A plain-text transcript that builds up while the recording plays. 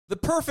The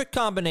perfect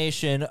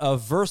combination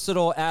of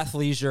versatile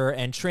athleisure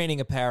and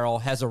training apparel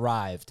has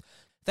arrived.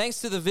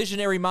 Thanks to the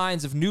visionary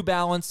minds of New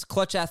Balance,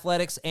 Clutch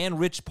Athletics, and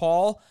Rich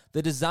Paul,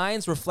 the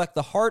designs reflect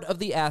the heart of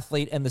the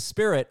athlete and the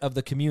spirit of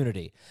the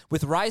community.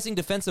 With rising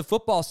defensive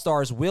football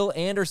stars Will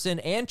Anderson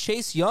and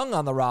Chase Young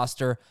on the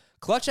roster,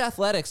 Clutch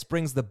Athletics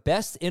brings the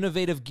best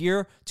innovative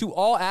gear to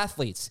all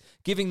athletes,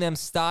 giving them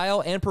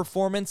style and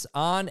performance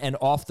on and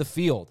off the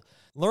field.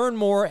 Learn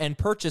more and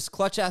purchase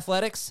Clutch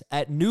Athletics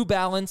at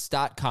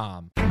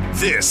newbalance.com.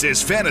 This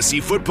is Fantasy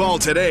Football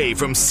Today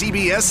from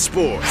CBS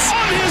Sports.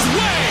 On his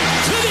way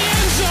to the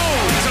end zone.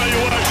 I'll tell you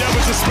what, that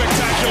was a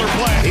spectacular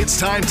play. It's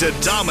time to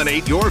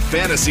dominate your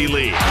fantasy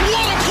league. What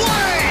a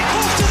play!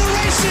 Off to the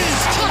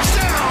races.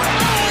 Touchdown.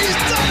 Oh,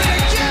 he's done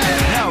it again.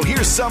 Now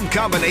here's some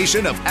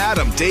combination of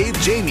Adam, Dave,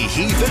 Jamie,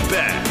 Heath, and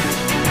Ben.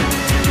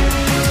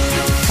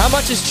 How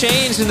much has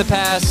changed in the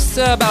past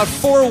about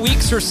 4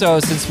 weeks or so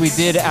since we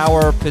did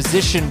our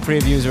position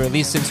previews, or at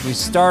least since we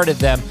started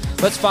them?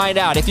 Let's find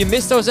out. If you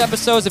missed those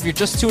episodes, if you're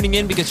just tuning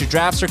in because your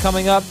drafts are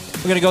coming up,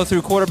 we're going to go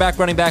through quarterback,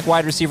 running back,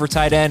 wide receiver,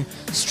 tight end,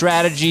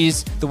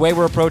 strategies, the way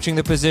we're approaching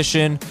the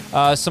position,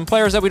 some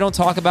players that we don't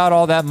talk about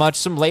all that much,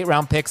 some late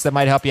round picks that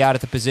might help you out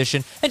at the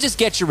position, and just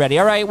get you ready.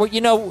 All right, well,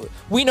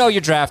 we know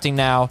you're drafting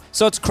now,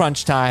 so it's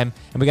crunch time,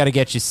 and we got to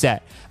get you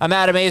set. I'm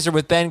Adam Azer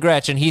with Ben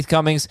Gretch and Heath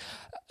Cummings.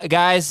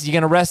 Guys, you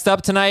going to rest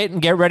up tonight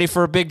and get ready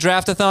for a big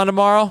draft-a-thon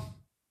tomorrow?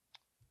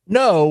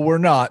 No, we're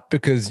not,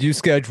 because you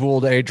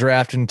scheduled a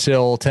draft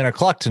until 10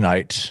 o'clock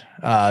tonight,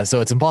 so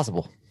it's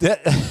impossible. 10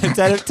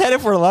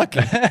 if we're lucky.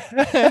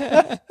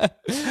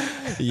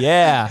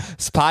 Yeah.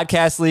 This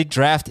podcast league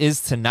draft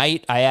is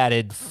tonight. I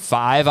added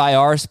 5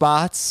 IR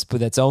spots, but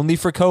that's only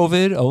for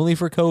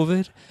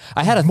COVID.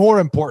 I had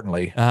More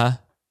importantly,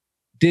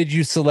 did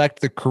you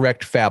select the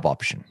correct fab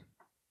option?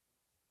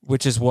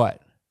 Which is what?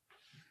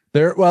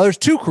 There's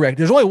 2 correct.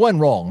 There's only 1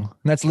 wrong,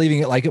 and that's leaving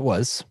it like it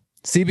was.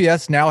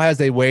 CBS now has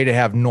a way to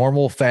have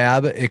normal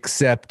fab,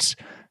 except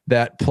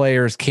that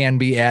players can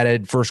be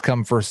added first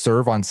come, first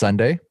serve on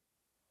Sunday.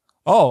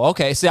 Oh,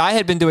 okay. See, I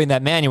had been doing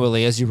that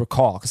manually, as you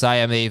recall, because I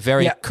am a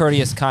very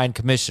courteous, kind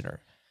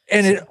commissioner.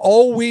 And it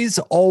always,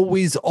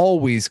 always,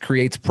 always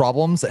creates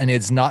problems, and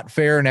it's not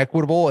fair and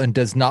equitable and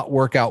does not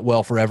work out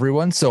well for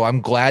everyone. So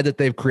I'm glad that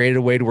they've created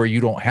a way to where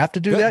you don't have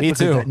to do that. Me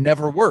too. It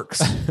never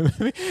works.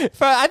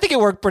 I think it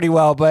worked pretty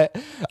well, but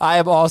I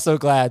am also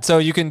glad. So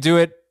you can do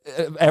it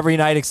every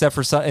night except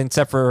for and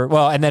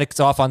then it's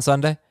off on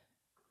Sunday.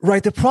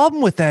 Right. The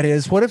problem with that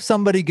is, what if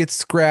somebody gets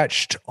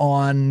scratched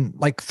on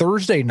like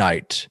Thursday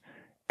night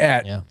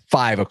at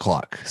 5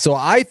 o'clock? So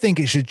I think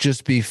it should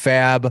just be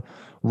fab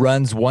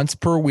runs once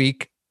per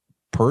week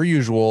per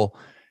usual,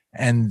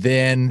 and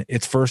then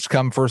it's first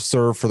come, first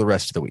serve for the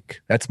rest of the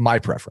week. That's my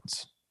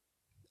preference.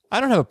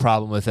 I don't have a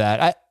problem with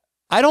that.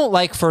 I don't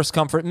like first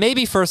come,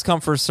 maybe first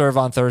come, first serve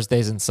on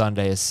Thursdays and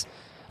Sundays.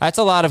 That's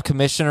a lot of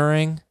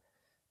commissionering,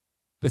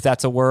 if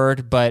that's a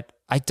word, but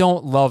I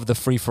don't love the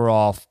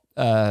free-for-all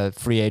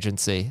free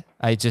agency.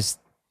 I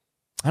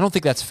don't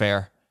think that's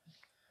fair.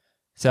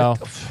 So,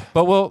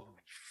 but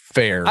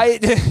fair.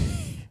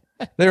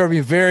 There will be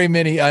very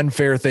many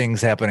unfair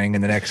things happening in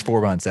the next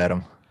 4 months,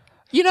 Adam.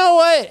 You know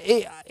what?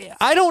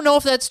 I don't know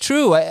if that's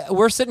true.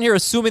 We're sitting here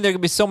assuming there's going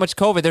to be so much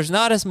COVID. There's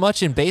not as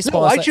much in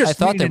baseball as I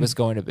thought there was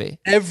going to be.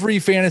 Every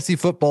fantasy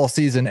football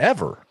season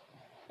ever.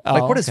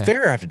 What does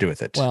fair have to do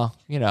with it? Well,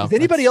 Is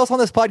anybody else on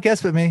this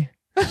podcast but me?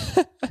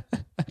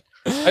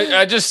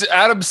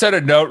 Adam said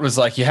a note was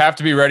like, you have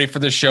to be ready for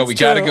the show. We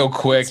got to go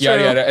quick,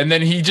 yada, yada. And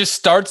then he just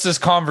starts this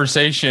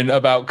conversation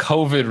about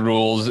COVID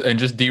rules and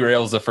just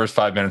derails the first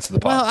 5 minutes of the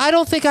podcast. Well, I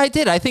don't think I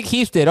did. I think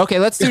Heath did. Okay,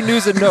 let's do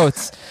news and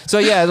notes. So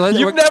yeah,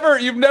 you've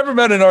never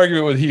met an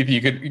argument with Heath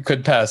you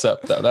could pass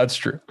up though. That's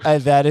true.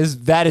 That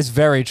is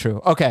very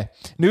true. Okay,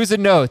 news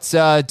and notes.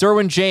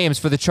 Derwin James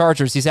for the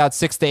Chargers. He's out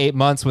 6 to 8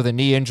 months with a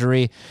knee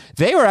injury.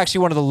 They were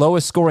actually one of the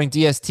lowest scoring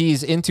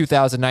DSTs in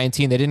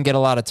 2019. They didn't get a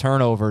lot of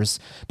turnovers,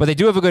 but they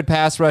do have a good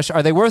pass rush.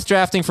 Are they worth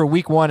drafting for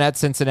week 1 at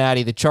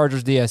Cincinnati, the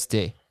Chargers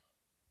DST?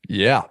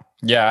 Yeah,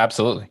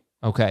 absolutely.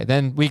 Okay,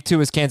 then week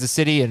 2 is Kansas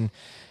City, and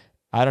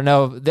I don't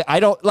know. They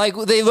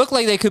look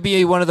like they could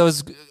be one of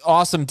those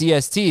awesome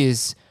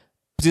DSTs.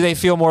 Do they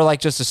feel more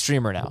like just a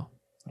streamer now?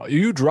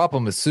 You drop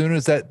them as soon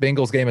as that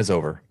Bengals game is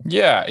over.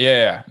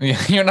 Yeah.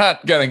 You're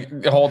not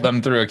going to hold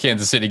them through a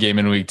Kansas City game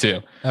in week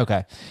 2.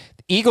 Okay.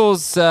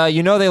 Eagles,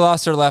 they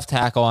lost their left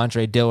tackle,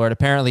 Andre Dillard.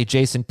 Apparently,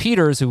 Jason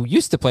Peters, who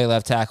used to play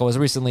left tackle as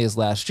recently as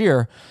last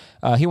year,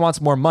 he wants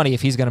more money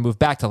if he's going to move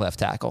back to left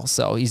tackle.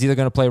 So he's either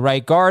going to play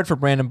right guard for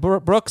Brandon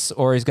Brooks,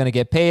 or he's going to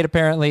get paid,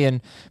 apparently,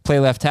 and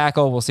play left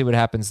tackle. We'll see what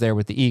happens there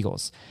with the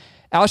Eagles.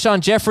 Alshon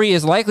Jeffrey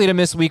is likely to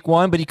miss week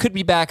 1, but he could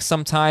be back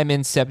sometime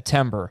in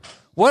September.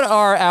 What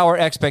are our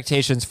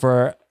expectations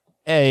for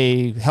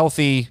a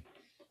healthy,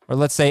 or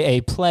let's say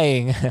a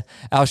playing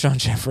Alshon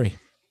Jeffrey?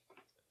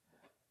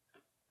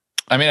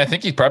 I mean, I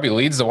think he probably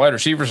leads the wide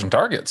receivers in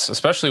targets,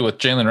 especially with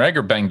Jalen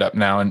Reagor banged up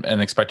now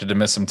and expected to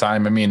miss some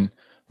time. I mean,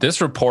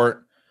 this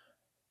report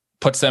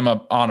puts them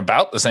up on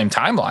about the same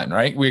timeline,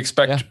 right? We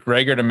expect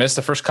Reagor to miss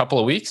the first couple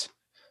of weeks.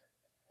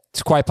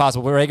 It's quite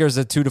possible. Rager's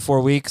at 2 to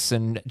 4 weeks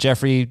and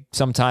Jeffrey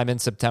sometime in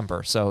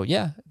September. So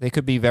yeah, they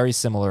could be very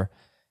similar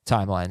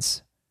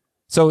timelines.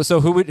 So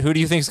who do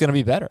you think is going to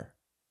be better?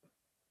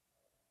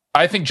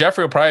 I think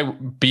Jeffrey will probably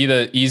be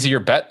the easier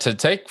bet to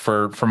take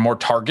for more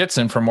targets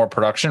and for more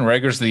production.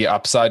 Rager's the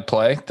upside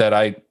play that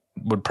I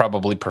would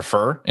probably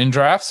prefer in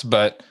drafts,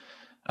 but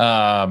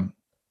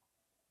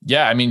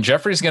yeah, I mean,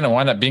 Jeffrey's going to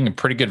wind up being a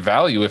pretty good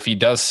value if he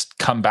does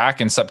come back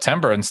in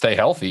September and stay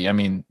healthy. I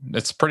mean,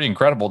 it's pretty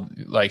incredible.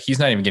 Like, he's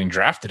not even getting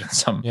drafted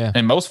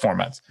in most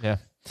formats. Yeah.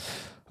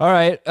 All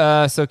right.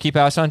 So keep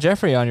Alshon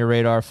Jeffrey on your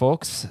radar,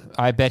 folks.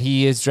 I bet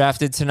he is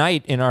drafted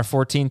tonight in our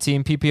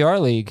 14-team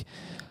PPR league.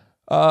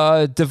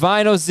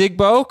 Divine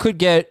Ozigbo could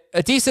get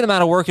a decent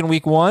amount of work in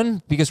week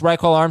 1 because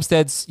Reichel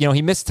Armstead's,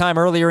 he missed time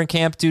earlier in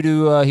camp due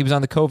to he was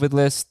on the COVID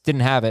list,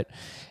 didn't have it.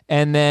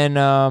 And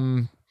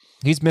then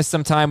he's missed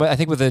some time, I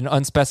think, with an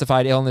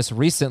unspecified illness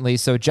recently.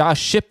 So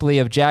Josh Shipley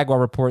of Jaguar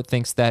Report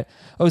thinks that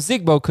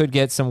Ozigbo could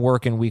get some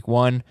work in week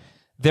 1.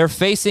 They're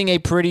facing a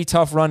pretty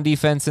tough run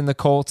defense in the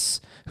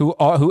Colts, who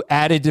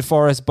added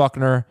DeForest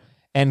Buckner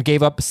and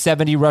gave up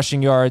 70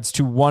 rushing yards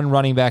to one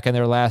running back in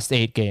their last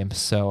 8 games.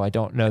 So I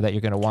don't know that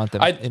you're going to want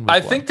them.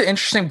 I think the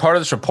interesting part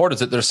of this report is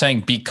that they're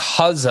saying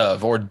because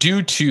of or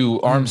due to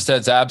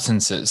Armstead's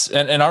absences.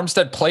 And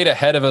Armstead played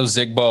ahead of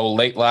Ozigbo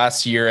late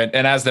last year and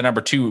as the number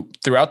 2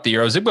 throughout the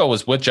year. Ozigbo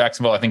was with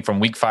Jacksonville, I think, from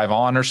week 5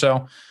 on or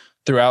so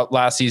throughout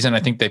last season.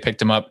 I think they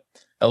picked him up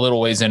a little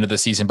ways into the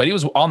season, but he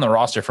was on the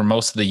roster for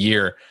most of the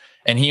year.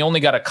 And he only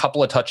got a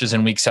couple of touches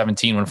in week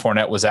 17 when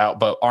Fournette was out,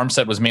 but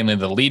Armstead was mainly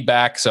the lead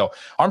back. So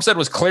Armstead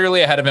was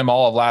clearly ahead of him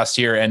all of last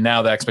year. And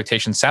now the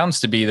expectation sounds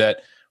to be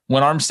that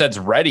when Armstead's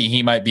ready,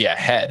 he might be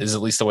ahead, is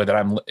at least the way that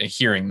I'm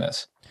hearing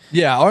this.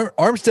 Yeah.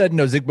 Armstead and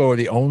Ozigbo are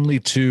the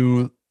only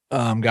 2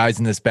 guys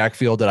in this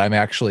backfield that I'm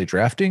actually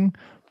drafting.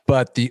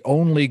 But the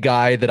only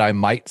guy that I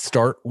might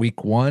start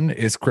week 1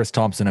 is Chris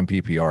Thompson in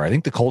PPR. I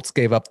think the Colts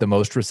gave up the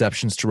most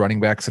receptions to running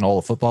backs in all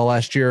of football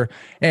last year.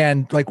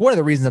 And like one of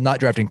the reasons I'm not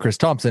drafting Chris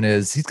Thompson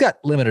is he's got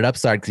limited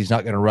upside because he's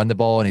not going to run the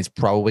ball and he's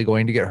probably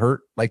going to get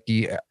hurt like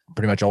he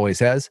pretty much always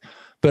has.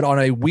 But on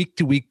a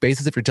week-to-week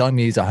basis, if you're telling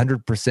me he's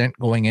 100%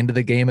 going into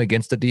the game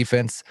against a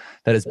defense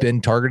that has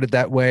been targeted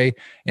that way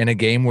in a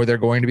game where they're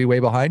going to be way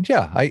behind,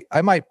 yeah,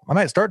 I might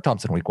start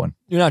Thompson week 1.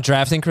 You're not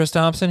drafting Chris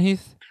Thompson,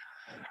 Heath?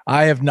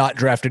 I have not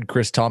drafted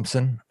Chris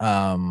Thompson.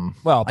 But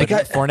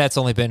Fournette's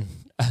only been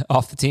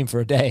off the team for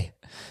a day.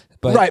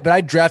 But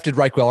I drafted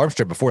Reichel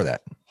Armstead before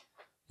that.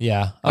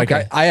 Yeah. Okay.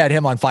 Like I had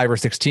him on 5 or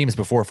 6 teams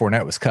before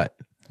Fournette was cut.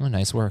 Oh,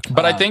 nice work.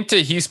 But I think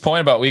to Heath's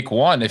point about week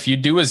 1, if you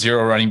do a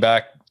 0 running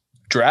back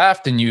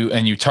draft and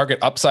you target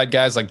upside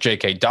guys like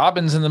J.K.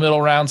 Dobbins in the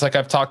middle rounds, like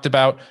I've talked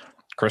about,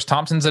 Chris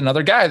Thompson's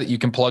another guy that you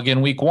can plug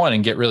in week 1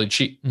 and get really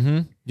cheap.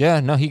 Mm-hmm. Yeah,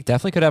 no, he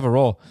definitely could have a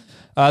role.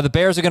 The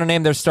Bears are going to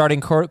name their starting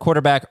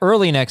quarterback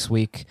early next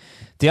week.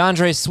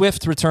 DeAndre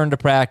Swift returned to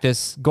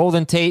practice.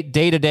 Golden Tate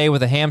day-to-day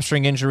with a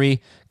hamstring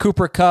injury.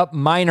 Cooper Kupp,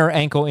 minor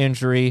ankle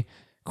injury.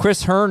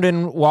 Chris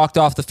Herndon walked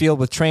off the field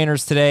with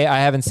trainers today. I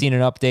haven't seen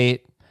an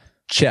update.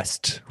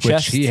 Chest.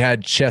 Which he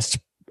had chest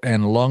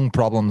and lung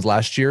problems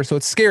last year. So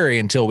it's scary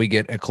until we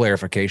get a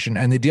clarification.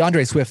 And the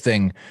DeAndre Swift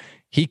thing,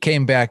 he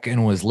came back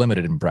and was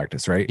limited in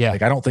practice, right? Yeah.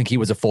 Like I don't think he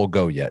was a full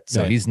go yet.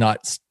 So he's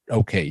not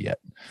okay yet.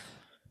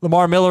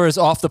 Lamar Miller is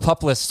off the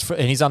PUP list,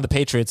 and he's on the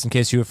Patriots, in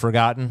case you have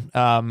forgotten.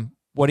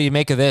 What do you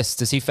make of this?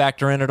 Does he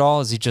factor in at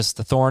all? Is he just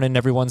the thorn in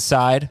everyone's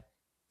side,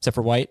 except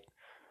for White?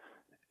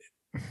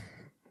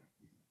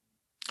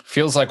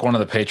 Feels like one of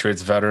the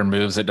Patriots' veteran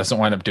moves that doesn't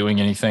wind up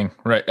doing anything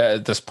right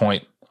at this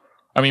point.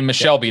 I mean,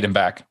 Michelle beat him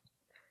back.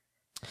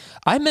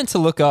 I meant to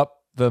look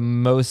up the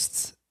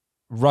most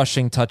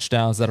rushing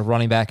touchdowns that a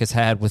running back has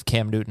had with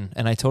Cam Newton,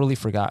 and I totally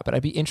forgot, but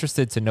I'd be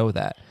interested to know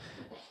that.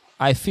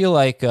 I feel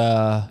like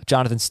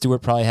Jonathan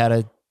Stewart probably had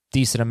a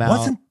decent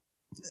amount.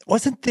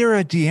 Wasn't there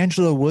a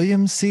D'Angelo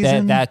Williams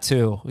season? That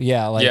too,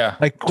 yeah,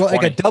 like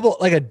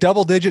a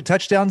double digit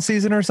touchdown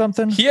season or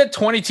something. He had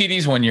 20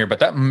 TDs one year, but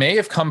that may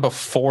have come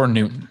before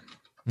Newton.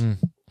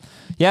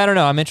 Yeah, I don't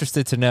know. I'm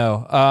interested to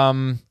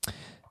know.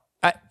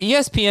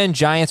 ESPN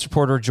Giants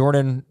reporter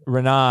Jordan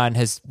Renan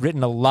has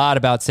written a lot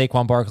about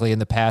Saquon Barkley in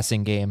the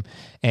passing game.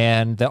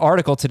 And the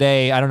article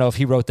today, I don't know if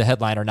he wrote the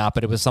headline or not,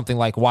 but it was something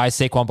like why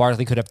Saquon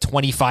Barkley could have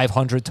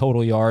 2,500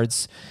 total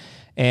yards.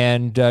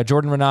 And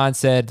Jordan Renan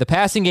said, the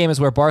passing game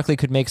is where Barkley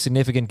could make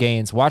significant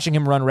gains. Watching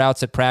him run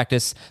routes at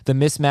practice, the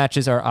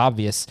mismatches are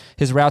obvious.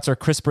 His routes are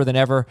crisper than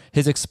ever.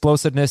 His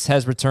explosiveness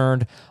has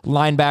returned.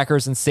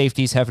 Linebackers and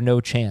safeties have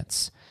no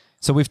chance.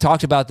 So we've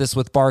talked about this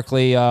with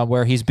Barkley,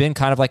 where he's been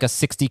kind of like a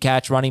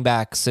 60-catch running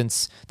back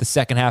since the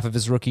second half of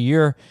his rookie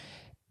year.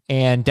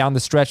 And down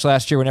the stretch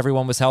last year when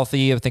everyone was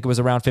healthy, I think it was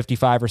around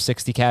 55 or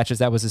 60 catches.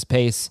 That was his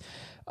pace.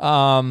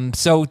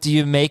 So do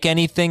you make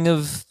anything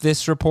of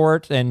this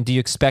report? And do you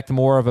expect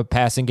more of a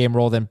passing game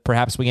role than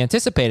perhaps we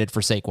anticipated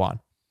for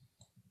Saquon?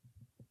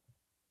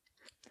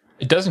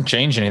 It doesn't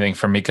change anything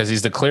for me because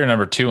he's the clear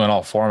number 2 in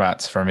all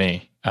formats for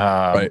me.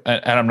 Right.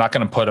 And I'm not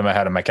going to put him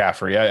ahead of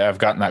McCaffrey. I've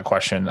gotten that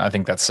question. I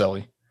think that's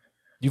silly.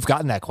 You've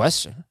gotten that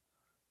question?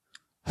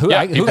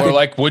 People are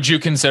like, would you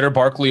consider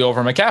Barkley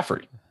over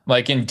McCaffrey?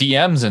 Like in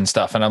DMs and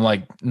stuff. And I'm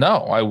like,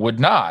 no, I would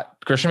not.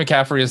 Christian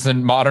McCaffrey is the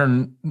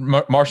modern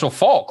Marshall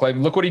Faulk. Like,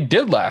 look what he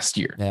did last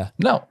year. Yeah.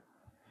 No.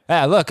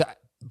 Yeah, look,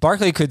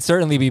 Barkley could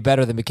certainly be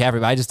better than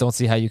McCaffrey, but I just don't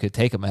see how you could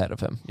take him ahead of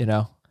him, you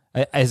know?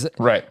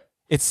 Right.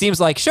 It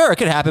seems like, sure, it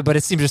could happen, but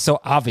it seems just so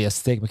obvious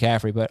to take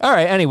McCaffrey. But all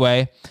right,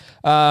 anyway,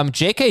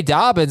 J.K.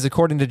 Dobbins,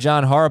 according to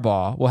John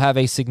Harbaugh, will have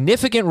a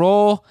significant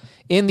role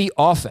in the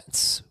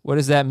offense. What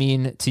does that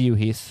mean to you,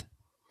 Heath?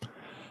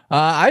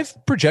 I've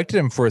projected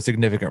him for a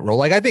significant role.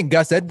 Like, I think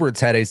Gus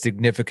Edwards had a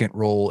significant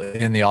role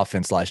in the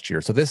offense last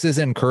year. So this is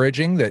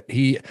encouraging that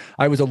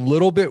I was a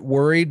little bit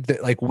worried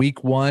that like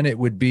week 1, it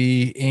would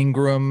be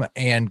Ingram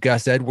and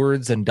Gus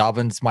Edwards and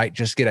Dobbins might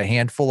just get a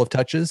handful of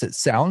touches. It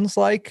sounds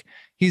like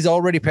he's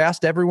already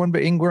passed everyone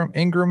but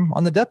Ingram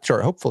on the depth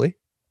chart, hopefully.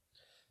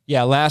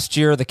 Yeah, last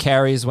year the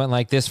carries went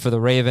like this for the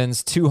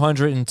Ravens: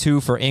 202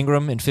 for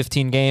Ingram in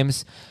 15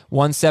 games,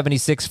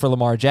 176 for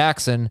Lamar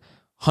Jackson,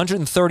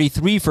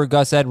 133 for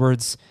Gus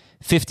Edwards,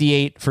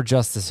 58 for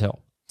Justice Hill.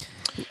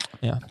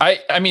 Yeah.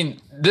 I mean,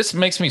 this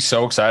makes me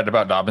so excited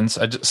about Dobbins.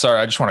 I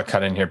just want to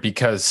cut in here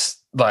because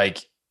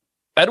like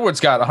Edwards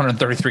got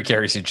 133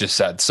 carries, he just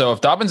said. So if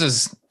Dobbins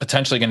is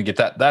potentially going to get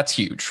that, that's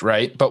huge,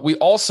 right? But we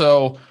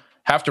also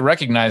have to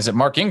recognize that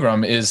Mark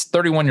Ingram is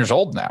 31 years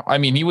old now. I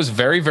mean, he was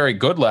very, very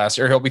good last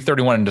year. He'll be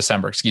 31 in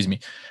December, excuse me.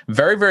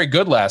 Very, very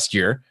good last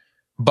year.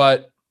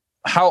 But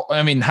how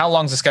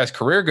long is this guy's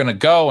career going to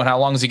go and how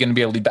long is he going to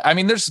be able to lead? I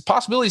mean, there's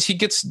possibilities he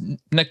gets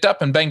nicked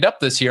up and banged up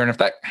this year. And if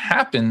that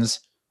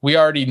happens, we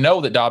already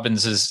know that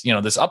Dobbins is,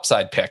 this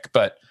upside pick,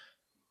 but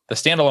the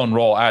standalone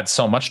role adds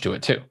so much to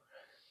it too.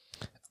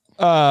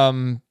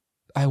 I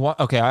want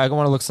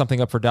to look something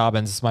up for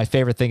Dobbins. It's my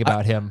favorite thing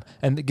about him.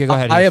 And go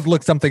ahead. I have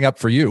looked something up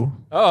for you.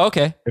 Oh,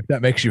 okay. If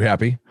that makes you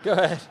happy. Go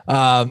ahead.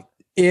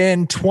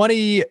 In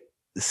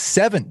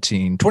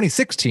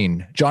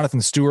 2016,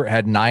 Jonathan Stewart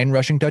had 9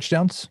 rushing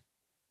touchdowns.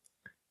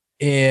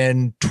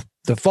 In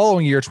the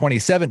following year,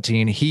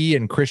 2017, he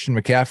and Christian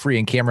McCaffrey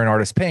and Cameron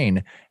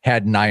Artis-Payne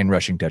had 9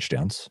 rushing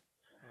touchdowns.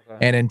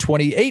 Okay. And in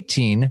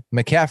 2018,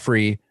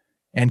 McCaffrey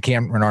and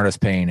Cameron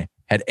Artis-Payne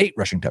had 8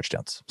 rushing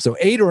touchdowns. So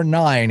 8 or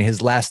 9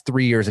 his last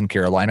 3 years in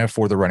Carolina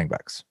for the running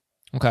backs.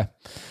 Okay.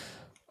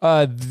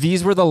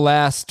 These were the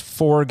last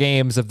 4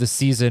 games of the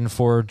season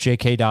for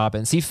J.K.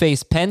 Dobbins. He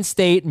faced Penn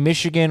State,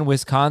 Michigan,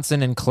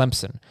 Wisconsin, and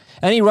Clemson.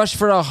 And he rushed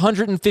for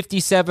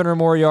 157 or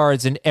more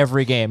yards in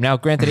every game. Now,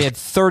 granted, he had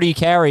 30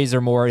 carries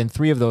or more in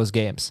 3 of those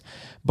games.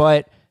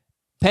 But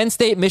Penn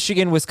State,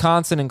 Michigan,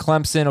 Wisconsin, and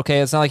Clemson, okay,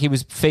 it's not like he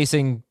was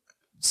facing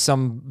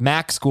some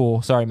MAC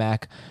school. Sorry,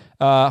 MAC.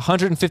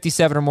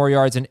 157 or more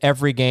yards in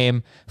every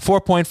game,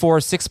 4.4,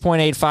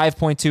 6.8,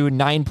 5.2,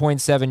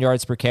 9.7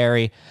 yards per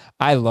carry.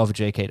 I love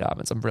J.K.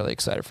 Dobbins. I'm really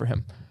excited for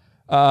him.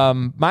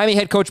 Miami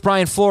head coach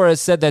Brian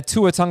Flores said that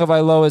Tua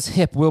Tagovailoa's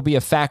hip will be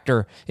a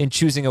factor in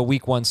choosing a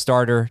week 1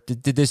 starter.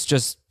 Did this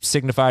just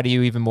signify to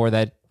you even more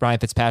that Ryan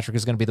Fitzpatrick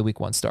is going to be the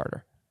week 1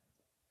 starter?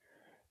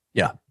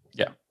 Yeah.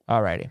 Yeah.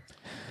 All righty.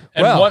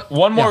 And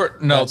one more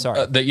note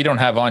that you don't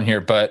have on here,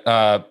 but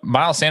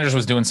Miles Sanders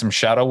was doing some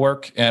shadow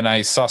work, and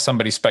I saw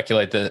somebody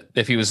speculate that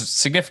if he was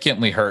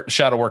significantly hurt,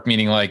 shadow work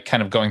meaning like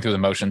kind of going through the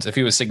motions, if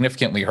he was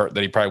significantly hurt,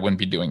 that he probably wouldn't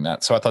be doing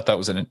that. So I thought that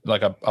was a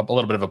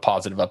little bit of a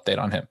positive update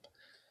on him.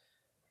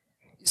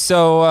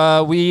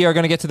 So we are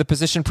going to get to the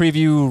position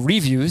preview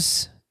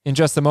reviews in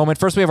just a moment.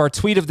 First, we have our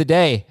tweet of the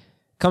day. It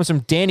comes from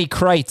Danny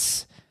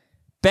Kreitz.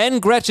 Ben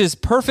Gretch's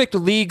perfect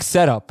league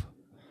setup.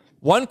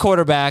 1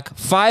 quarterback,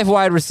 5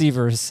 wide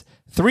receivers,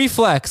 3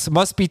 flex,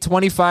 must be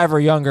 25 or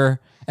younger,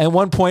 and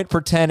 1 point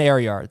per 10 air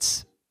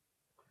yards.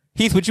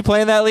 Heath, would you play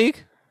in that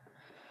league?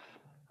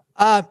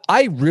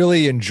 I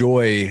really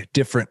enjoy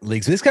different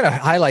leagues. This kind of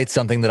highlights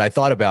something that I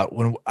thought about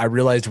when I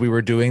realized we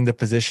were doing the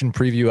position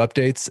preview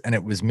updates and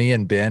it was me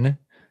and Ben.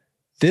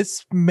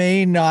 This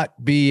may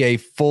not be a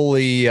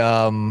fully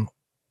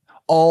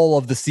all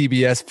of the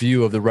CBS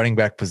view of the running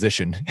back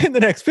position in the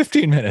next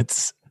 15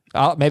 minutes.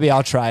 Maybe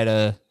I'll try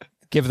to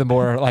give them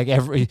more like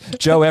every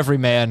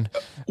man.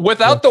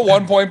 Without the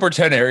 1 point per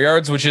 10 air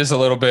yards, which is a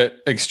little bit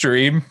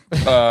extreme.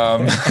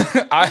 I'll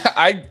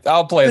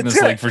play in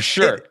this league for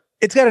sure.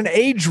 It's got an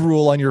age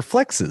rule on your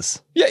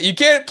flexes. Yeah, you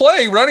can't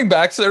play running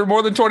backs that are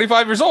more than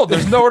 25 years old.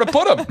 There's nowhere to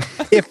put them.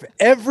 If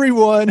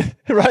everyone,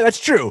 right, that's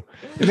true.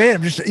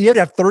 Man, you have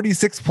to have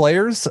 36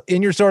 players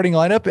in your starting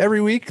lineup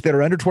every week that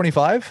are under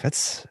 25.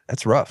 That's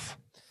rough.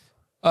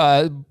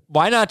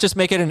 Why not just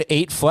make it an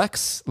 8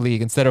 flex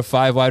league instead of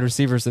 5 wide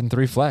receivers and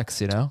 3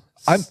 flex,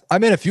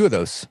 I'm in a few of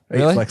those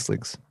 8 flex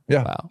leagues.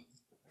 Yeah.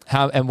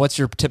 Wow. And what's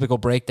your typical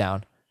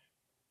breakdown?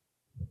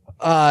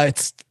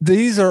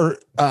 These are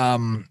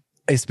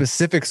a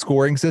specific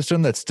scoring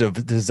system that's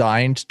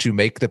designed to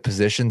make the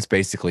positions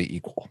basically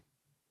equal.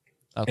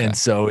 Okay. And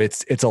so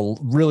it's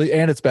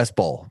best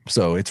ball.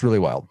 So it's really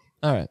wild.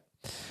 All right.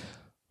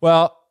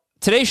 Well,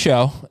 today's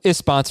show is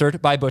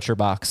sponsored by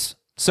ButcherBox.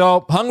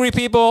 So, hungry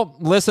people,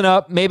 listen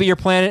up. Maybe you're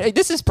planning.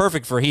 This is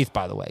perfect for Heath,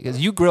 by the way,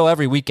 because you grill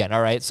every weekend,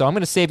 all right? So, I'm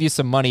going to save you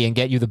some money and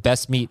get you the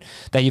best meat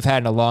that you've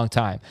had in a long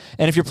time.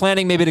 And if you're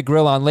planning maybe to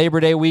grill on Labor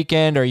Day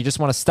weekend, or you just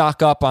want to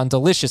stock up on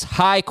delicious,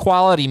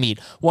 high-quality meat,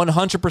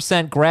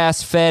 100%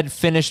 grass-fed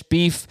finished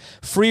beef,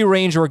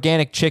 free-range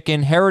organic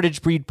chicken,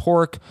 heritage breed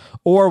pork,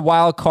 or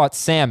wild-caught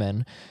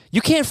salmon,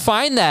 you can't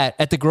find that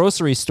at the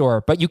grocery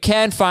store, but you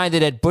can find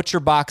it at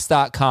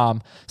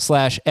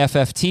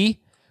butcherbox.com/FFT.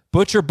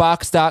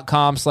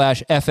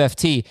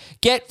 butcherbox.com/FFT.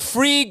 Get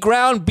free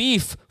ground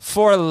beef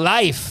for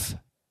life.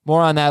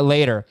 More on that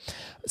later.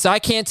 So I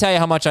can't tell you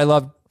how much I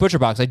love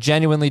ButcherBox. I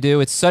genuinely do.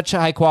 It's such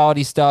high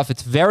quality stuff.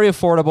 It's very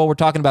affordable. We're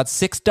talking about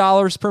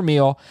 $6 per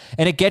meal,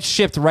 and it gets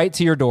shipped right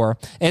to your door.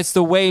 And it's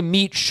the way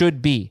meat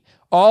should be.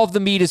 All of the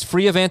meat is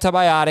free of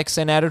antibiotics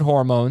and added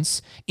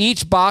hormones.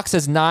 Each box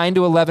has 9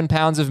 to 11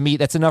 pounds of meat.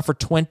 That's enough for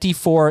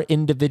 24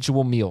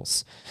 individual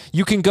meals.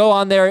 You can go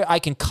on there. I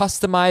can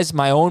customize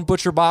my own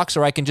Butcher Box,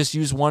 or I can just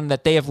use one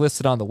that they have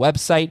listed on the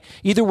website.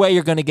 Either way,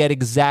 you're going to get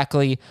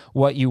exactly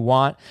what you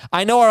want.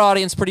 I know our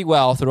audience pretty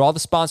well through all the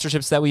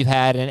sponsorships that we've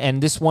had,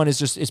 and this one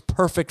is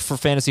perfect for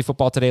Fantasy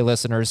Football Today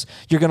listeners.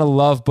 You're going to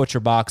love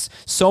Butcher Box.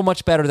 So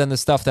much better than the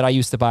stuff that I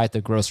used to buy at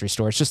the grocery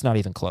store. It's just not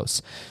even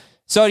close.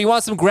 So you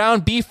want some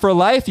ground beef for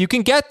life? You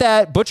can get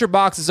that.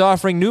 ButcherBox is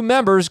offering new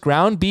members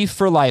ground beef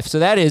for life. So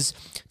that is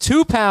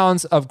 2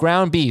 pounds of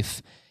ground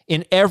beef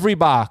in every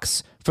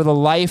box for the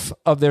life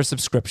of their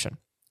subscription.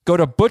 Go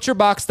to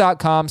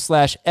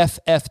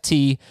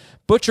butcherbox.com/FFT,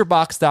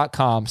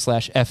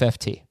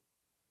 butcherbox.com/FFT.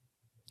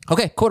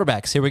 Okay,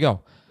 quarterbacks. Here we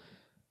go.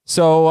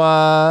 So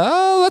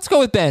let's go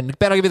with Ben.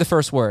 Ben, I'll give you the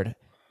first word.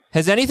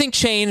 Has anything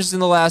changed in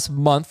the last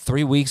month,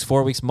 3 weeks,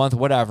 4 weeks, month,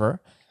 whatever,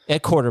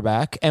 at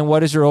quarterback? And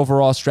what is your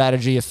overall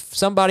strategy? If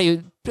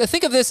somebody,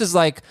 think of this as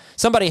like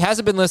somebody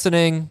hasn't been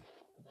listening,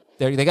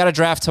 they got a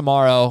draft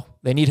tomorrow,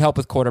 they need help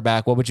with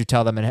quarterback, what would you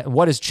tell them? And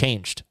what has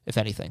changed, if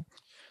anything?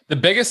 The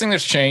biggest thing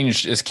that's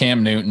changed is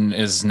Cam Newton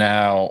is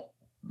now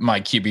my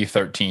QB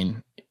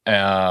 13.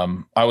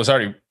 I was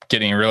already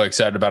getting really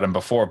excited about him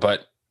before,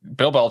 but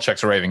Bill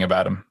Belichick's raving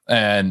about him.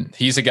 And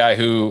he's a guy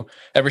who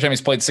every time he's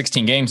played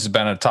 16 games has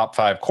been a top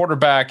 5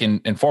 quarterback in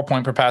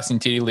 4-point per passing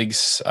TD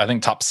leagues. I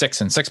think top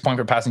 6 in 6-point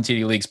per passing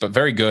TD leagues, but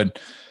very good.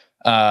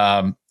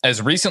 As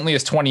recently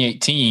as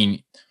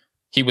 2018,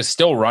 he was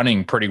still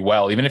running pretty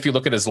well. Even if you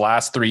look at his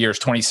last 3 years,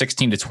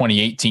 2016 to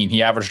 2018,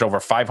 he averaged over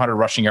 500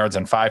 rushing yards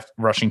and 5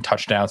 rushing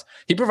touchdowns.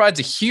 He provides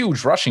a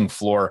huge rushing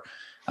floor.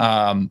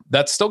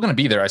 That's still going to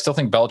be there. I still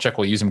think Belichick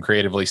will use him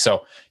creatively.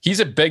 So he's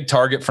a big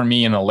target for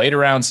me in the later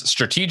rounds.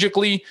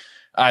 Strategically,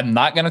 I'm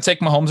not going to take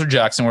Mahomes or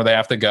Jackson where they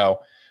have to go.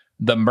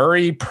 The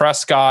Murray,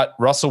 Prescott,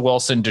 Russell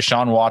Wilson,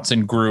 Deshaun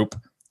Watson group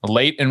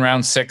late in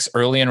round 6,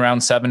 early in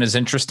round 7 is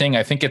interesting.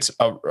 I think it's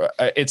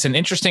an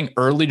interesting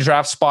early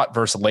draft spot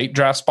versus late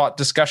draft spot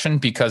discussion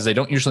because they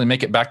don't usually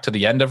make it back to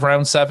the end of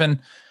round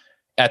 7.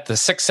 At the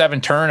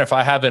 6-7 turn, if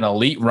I have an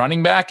elite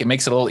running back, it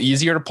makes it a little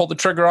easier to pull the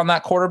trigger on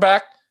that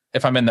quarterback.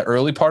 If I'm in the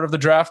early part of the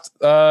draft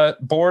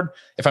board,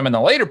 if I'm in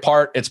the later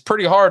part, it's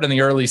pretty hard in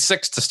the early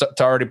 6 to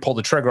already pull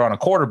the trigger on a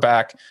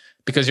quarterback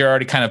because you're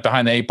already kind of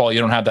behind the 8 ball.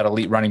 You don't have that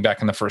elite running back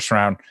in the first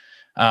round.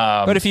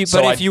 But if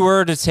you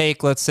were to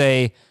take, let's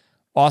say,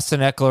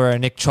 Austin Eckler or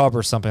Nick Chubb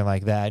or something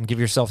like that, and give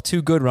yourself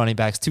 2 good running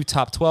backs, 2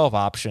 top 12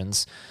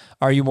 options,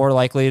 are you more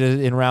likely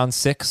to in round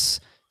 6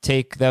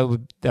 take that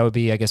would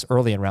be, I guess,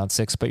 early in round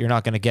 6, but you're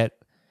not going to get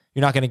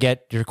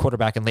your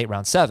quarterback in late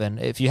round 7.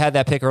 If you had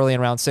that pick early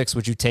in round 6,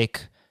 would you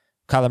take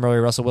Kyler Murray,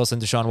 Russell Wilson,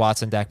 Deshaun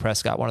Watson, Dak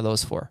Prescott, one of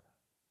those 4?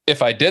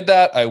 If I did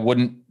that, I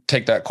wouldn't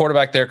take that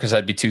quarterback there because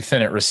I'd be too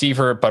thin at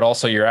receiver. But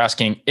also you're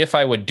asking if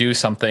I would do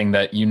something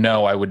that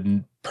I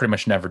would pretty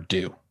much never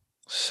do.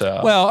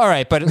 So well, all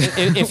right, but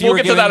if you we'll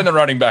get to that in the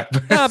running back.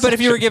 No, but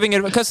if you were giving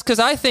it because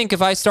I think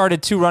if I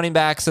started 2 running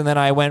backs and then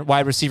I went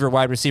wide receiver,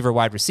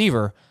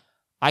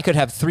 I could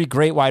have 3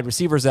 great wide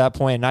receivers at that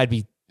point, and I'd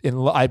be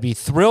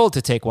thrilled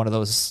to take one of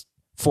those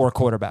 4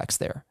 quarterbacks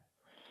there.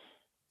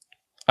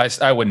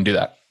 I wouldn't do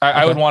that.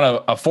 I would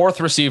want a 4th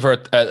receiver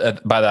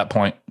by that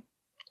point,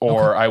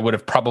 or I would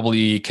have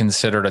probably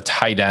considered a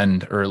tight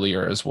end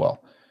earlier as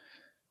well.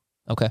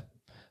 Okay.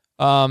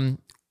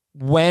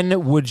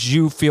 When would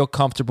you feel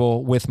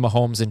comfortable with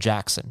Mahomes and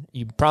Jackson?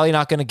 You're probably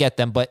not going to get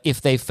them, but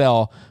if they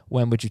fell,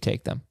 when would you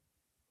take them?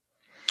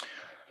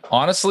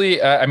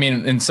 Honestly, I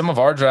mean, in some of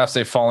our drafts,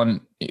 they've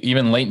fallen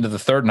even late into the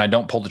 3rd, and I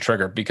don't pull the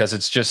trigger because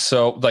it's just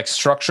so like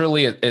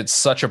structurally, it's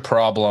such a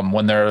problem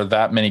when there are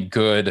that many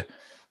good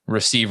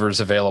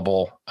receivers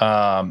available.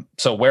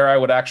 So where I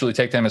would actually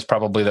take them is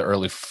probably the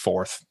early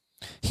 4th.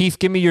 Heath,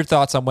 give me your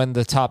thoughts on when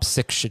the top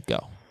 6 should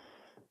go.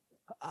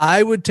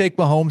 I would take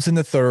Mahomes in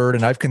the 3rd,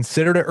 and I've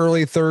considered it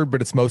early 3rd,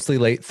 but it's mostly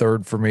late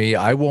 3rd for me.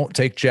 I won't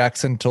take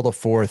Jackson till the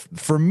 4th.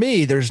 For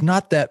me, there's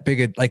not that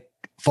big a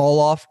fall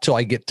off till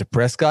I get to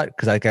Prescott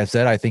because, like I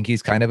said, I think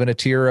he's kind of in a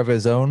tier of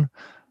his own.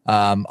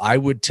 I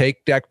would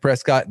take Dak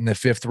Prescott in the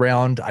 5th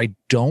round. I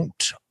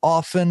don't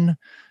often,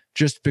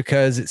 just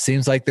because it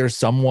seems like there's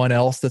someone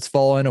else that's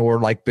fallen, or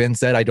like Ben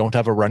said, I don't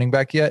have a running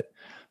back yet.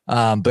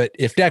 But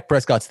if Dak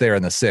Prescott's there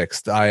in the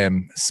 6th, I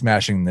am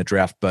smashing the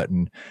draft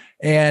button.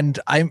 And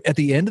I'm at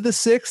the end of the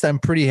 6th, I'm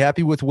pretty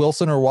happy with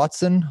Wilson or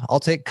Watson. I'll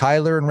take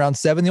Kyler in round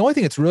 7. The only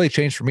thing that's really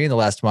changed for me in the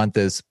last month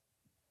is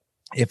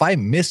if I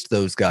missed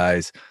those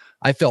guys,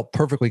 I felt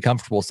perfectly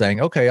comfortable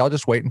saying, okay, I'll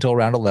just wait until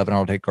round 11.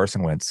 I'll take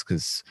Carson Wentz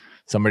because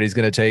somebody's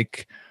going to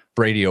take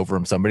Brady over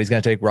him. Somebody's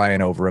going to take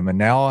Ryan over him. And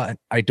now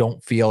I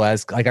don't feel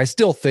as like, I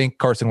still think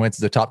Carson Wentz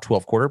is a top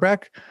 12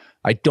 quarterback.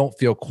 I don't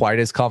feel quite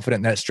as confident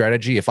in that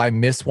strategy. If I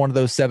miss one of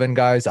those 7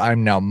 guys,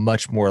 I'm now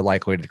much more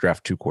likely to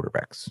draft 2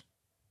 quarterbacks.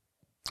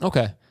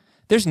 Okay.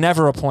 There's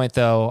never a point,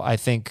 though, I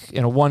think,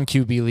 in a 1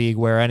 QB league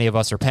where any of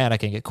us are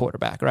panicking at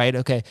quarterback, right?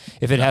 Okay.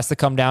 If it has to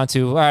come down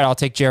to, all right, I'll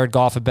take Jared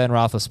Goff and Ben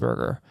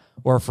Roethlisberger.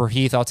 Or for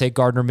Heath, I'll take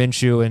Gardner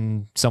Minshew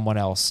and someone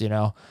else,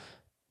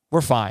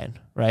 we're fine,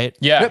 right?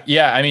 Yeah. Yep.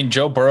 Yeah. I mean,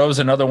 Joe Burrow's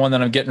another one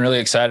that I'm getting really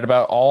excited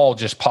about. All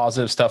just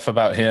positive stuff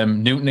about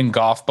him. Newton and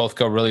Goff both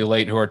go really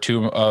late, who are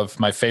 2 of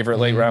my favorite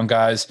late round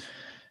guys.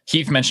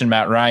 Heath mentioned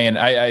Matt Ryan.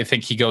 I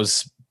think he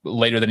goes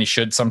later than he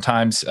should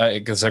sometimes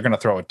because they're going to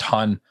throw a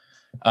ton.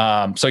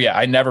 So yeah,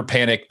 I never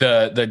panic.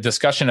 The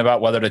discussion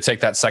about whether to take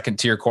that 2nd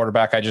tier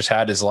quarterback I just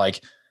had is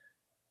like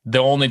the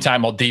only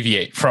time I'll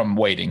deviate from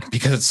waiting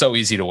because it's so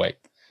easy to wait.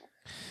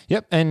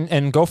 Yep,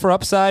 and go for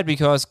upside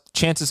because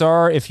chances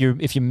are if you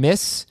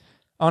miss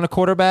on a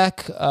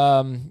quarterback,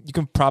 you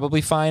can probably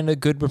find a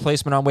good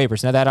replacement on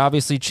waivers. Now that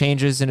obviously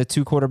changes in a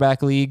 2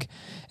 quarterback league,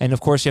 and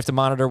of course you have to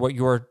monitor what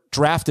your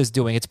draft is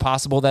doing. It's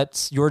possible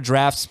that your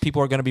drafts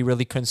people are going to be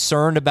really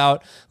concerned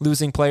about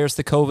losing players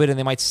to COVID, and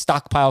they might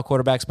stockpile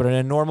quarterbacks. But in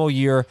a normal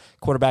year,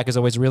 quarterback is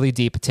always really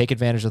deep. Take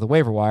advantage of the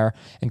waiver wire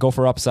and go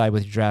for upside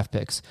with your draft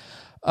picks.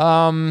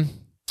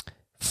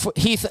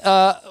 Heath,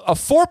 a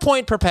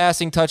 4-point per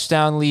passing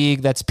touchdown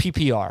league that's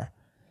PPR.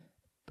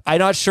 I'm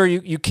not sure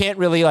you can't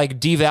really like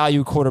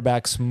devalue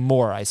quarterbacks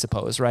more, I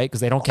suppose, right? Because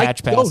they don't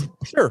catch passes. Oh,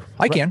 sure,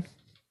 I can.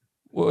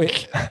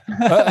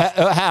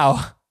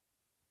 How?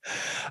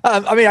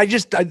 I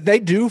mean, they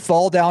do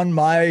fall down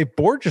my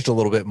board just a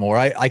little bit more.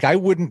 I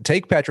wouldn't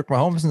take Patrick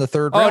Mahomes in the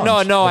 3rd round.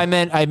 Oh no, I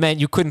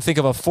meant you couldn't think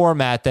of a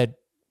format that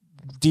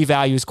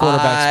devalues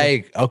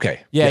quarterbacks.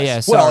 Okay. Yeah, yes. Yeah.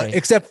 Sorry.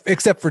 Well,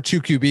 except for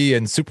 2 QB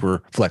and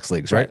super flex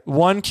leagues, right?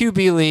 1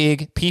 QB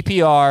league,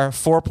 PPR,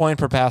 4-point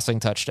per passing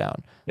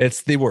touchdown.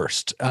 It's the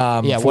worst.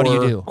 What do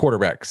you do?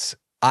 Quarterbacks.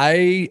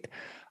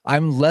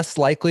 I'm less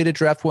likely to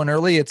draft one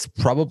early. It's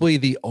probably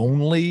the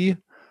only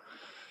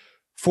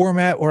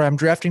format where I'm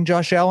drafting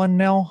Josh Allen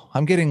now.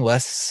 I'm getting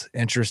less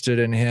interested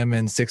in him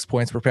in 6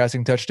 points per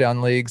passing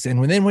touchdown leagues. And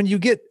when you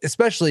get,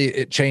 especially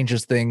it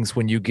changes things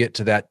when you get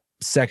to that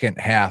second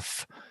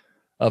half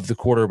of the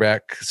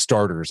quarterback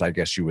starters, I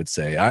guess you would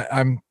say.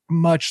 I'm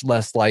much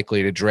less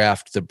likely to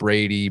draft the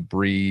Brady,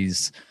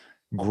 Breeze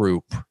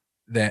group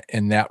that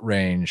in that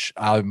range.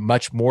 I'm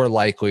much more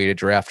likely to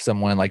draft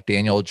someone like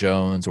Daniel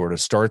Jones or to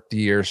start the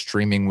year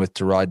streaming with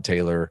Tyrod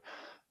Taylor.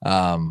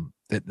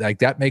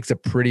 That makes a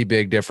pretty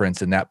big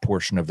difference in that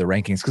portion of the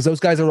rankings because those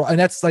guys are, and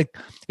that's like,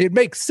 it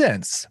makes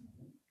sense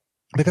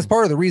because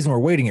part of the reason we're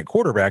waiting at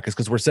quarterback is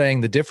because we're saying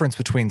the difference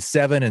between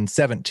 7 and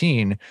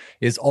 17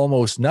 is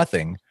almost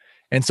nothing.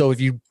 And so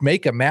if you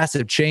make a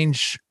massive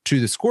change to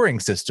the scoring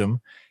system,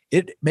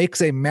 it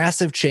makes a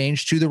massive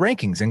change to the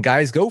rankings and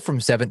guys go from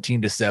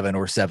 17 to 7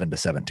 or 7 to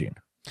 17.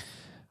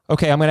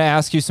 Okay, I'm going to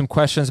ask you some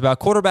questions about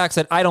quarterbacks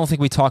that I don't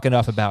think we talk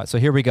enough about. So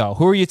here we go.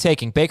 Who are you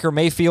taking, Baker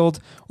Mayfield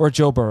or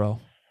Joe Burrow?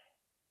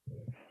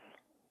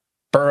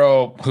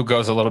 Burrow, who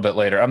goes a little bit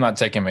later. I'm not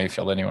taking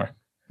Mayfield anywhere.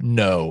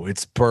 No,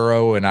 it's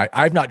Burrow, and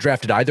I've not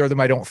drafted either of them,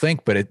 I don't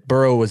think, but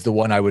Burrow was the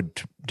one I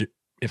would do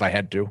if I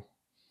had to.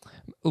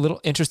 A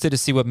little interested to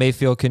see what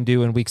Mayfield can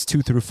do in weeks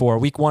 2 through 4.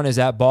 Week 1 is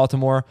at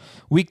Baltimore.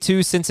 Week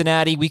 2,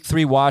 Cincinnati. Week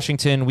 3,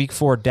 Washington. Week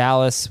 4,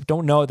 Dallas.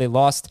 Don't know. They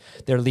lost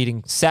their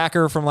leading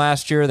sacker from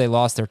last year. They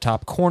lost their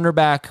top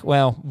cornerback.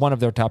 Well, one of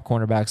their top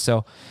cornerbacks.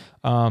 So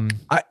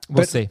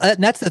we'll see.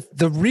 And that's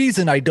the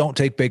reason I don't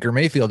take Baker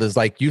Mayfield is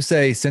like you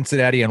say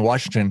Cincinnati and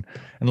Washington,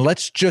 and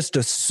let's just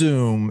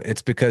assume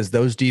it's because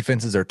those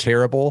defenses are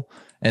terrible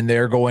and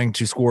they're going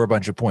to score a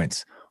bunch of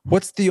points.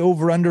 What's the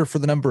over-under for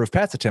the number of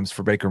pass attempts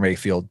for Baker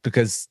Mayfield?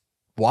 Because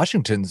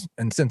Washington's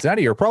and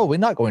Cincinnati are probably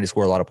not going to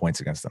score a lot of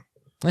points against them.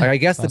 Like, I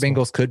guess possible. The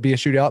Bengals could be a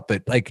shootout,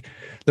 but like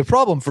the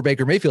problem for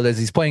Baker Mayfield is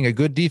he's playing a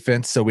good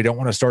defense, so we don't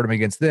want to start him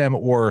against them,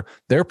 or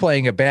they're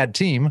playing a bad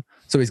team,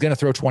 so he's going to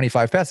throw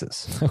 25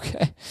 passes.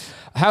 Okay.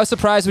 How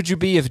surprised would you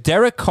be if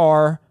Derek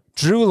Carr,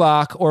 Drew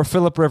Lock, or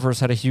Phillip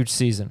Rivers had a huge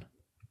season?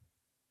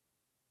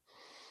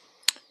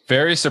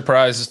 Very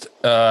surprised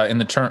in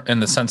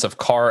the sense of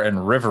Carr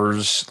and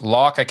Rivers.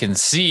 Lock I can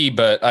see,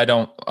 but I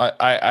don't.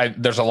 I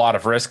there's a lot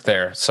of risk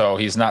there, so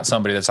he's not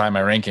somebody that's high in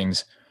my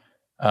rankings.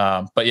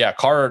 But yeah,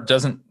 Carr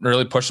doesn't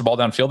really push the ball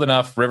downfield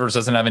enough. Rivers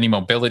doesn't have any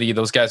mobility.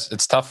 Those guys,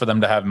 it's tough for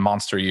them to have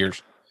monster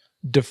years.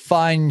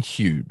 Define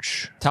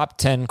huge. Top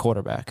 10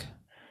 quarterback.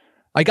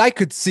 Like I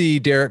could see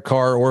Derek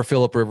Carr or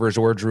Phillip Rivers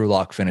or Drew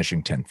Lock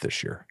finishing 10th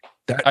this year.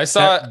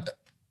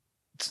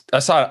 I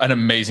saw an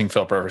amazing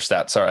Philip Rivers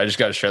stat. Sorry, I just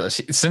got to share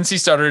this. Since he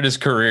started his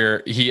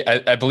career,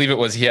 I believe it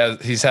was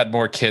he's had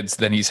more kids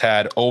than he's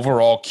had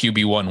overall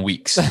QB1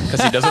 weeks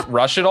because he doesn't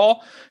rush at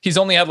all. He's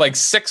only had like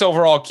 6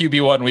 overall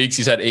QB1 weeks.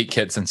 He's had 8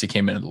 kids since he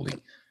came into the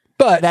league.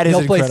 But that is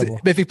incredible.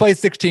 If he plays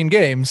 16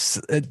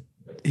 games,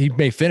 he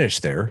may finish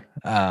there.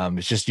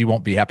 It's just you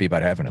won't be happy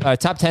about having him.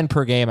 Top 10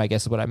 per game, I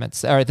guess is what I meant to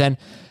say. All right, then.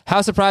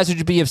 How surprised would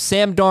you be if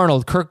Sam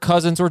Darnold, Kirk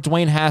Cousins, or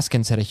Dwayne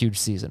Haskins had a huge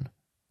season?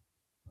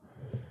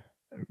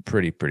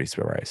 Pretty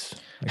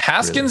surprised.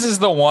 Haskins is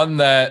the one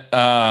that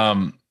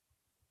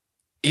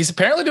he's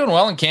apparently doing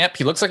well in camp.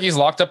 He looks like he's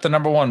locked up the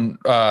number one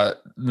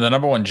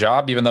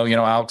job, even though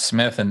Alex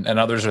Smith and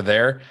others are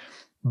there.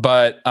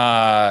 But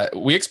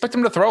we expect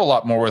him to throw a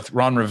lot more with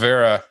Ron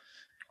Rivera,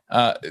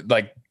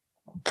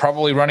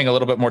 probably running a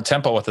little bit more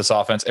tempo with this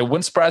offense. It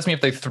wouldn't surprise me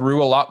if they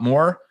threw a lot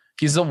more.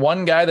 He's the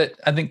one guy that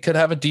I think could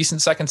have a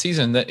decent second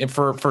season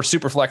for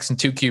Superflex and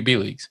 2 QB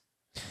leagues.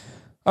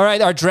 All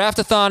right, our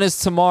draft-a-thon is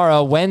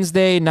tomorrow,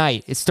 Wednesday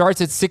night. It starts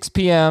at 6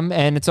 p.m.,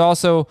 and it's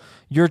also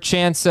your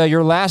chance,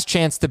 your last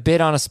chance to bid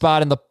on a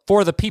spot in the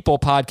For the People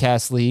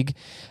podcast league.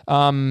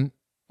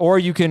 Or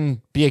you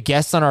can be a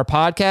guest on our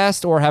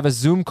podcast or have a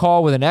Zoom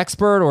call with an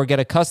expert or get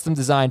a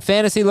custom-designed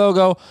fantasy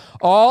logo.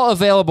 All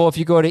available if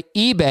you go to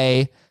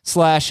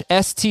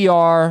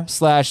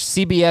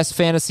eBay/STR/CBS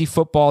Fantasy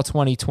Football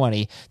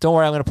 2020. Don't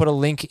worry, I'm going to put a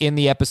link in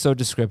the episode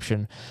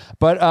description.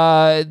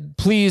 But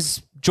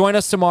please join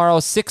us tomorrow,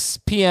 6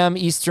 p.m.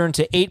 Eastern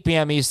to 8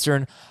 p.m.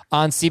 Eastern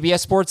on CBS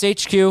Sports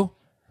HQ.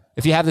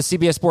 If you have the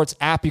CBS Sports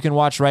app, you can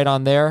watch right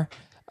on there.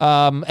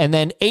 And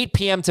then 8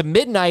 p.m. to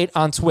midnight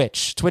on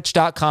Twitch,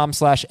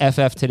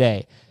 twitch.com/FF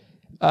Today.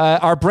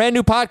 Our brand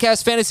new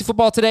podcast, Fantasy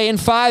Football Today in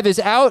 5, is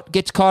out.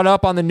 Get caught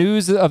up on the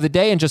news of the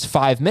day in just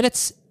 5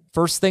 minutes.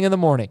 First thing in the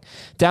morning.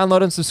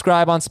 Download and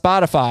subscribe on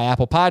Spotify,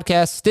 Apple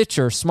Podcasts,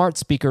 Stitcher, smart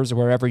speakers, or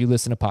wherever you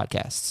listen to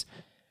podcasts.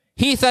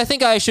 Heath, I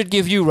think I should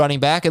give you running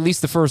back, at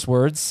least the first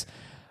words.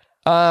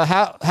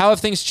 How have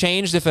things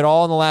changed, if at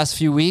all, in the last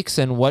few weeks,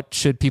 and what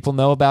should people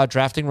know about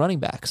drafting running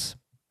backs?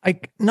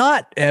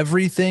 Not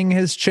everything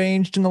has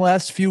changed in the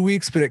last few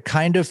weeks, but it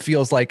kind of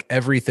feels like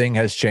everything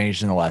has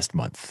changed in the last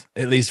month,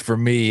 at least for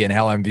me and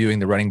how I'm viewing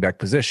the running back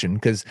position.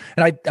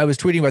 I was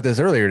tweeting about this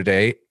earlier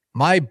today.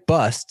 My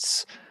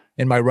busts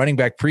in my running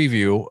back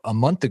preview a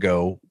month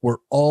ago were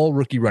all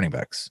rookie running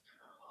backs.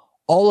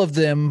 All of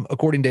them,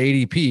 according to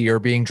ADP, are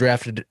being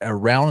drafted a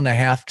round and a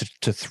half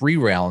to 3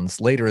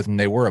 rounds later than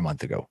they were a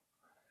month ago.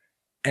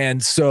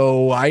 And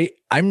so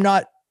I'm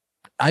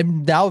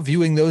now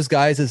viewing those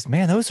guys as,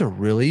 man, those are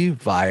really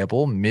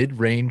viable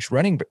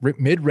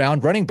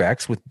mid-round running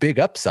backs with big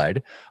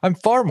upside. I'm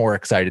far more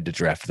excited to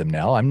draft them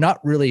now. I'm not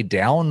really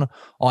down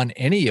on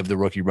any of the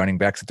rookie running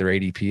backs at their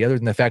ADP, other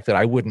than the fact that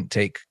I wouldn't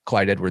take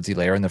Clyde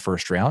Edwards-Helaire in the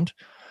first round.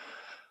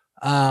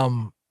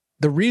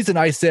 The reason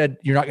I said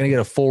you're not going to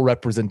get a full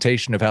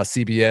representation of how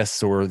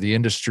CBS or the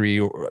industry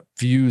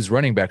views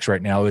running backs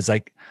right now is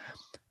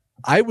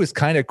I was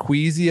kind of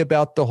queasy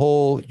about the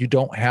whole you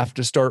don't have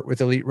to start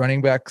with elite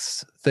running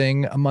backs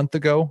thing a month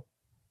ago.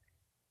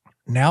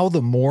 Now,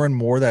 the more and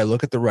more that I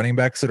look at the running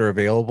backs that are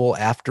available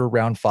after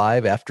round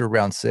 5, after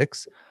round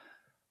 6,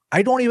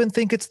 I don't even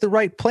think it's the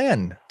right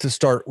plan to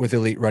start with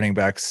elite running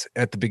backs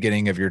at the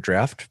beginning of your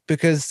draft,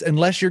 because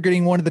unless you're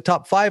getting one of the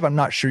top 5, I'm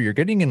not sure you're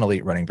getting an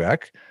elite running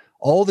back.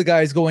 All the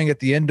guys going at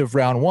the end of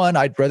round 1,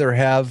 I'd rather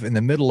have in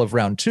the middle of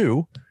round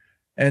 2.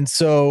 And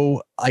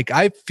so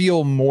I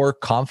feel more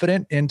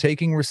confident in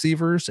taking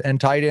receivers and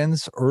tight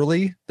ends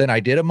early than I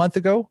did a month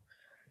ago.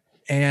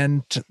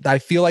 And I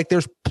feel like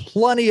there's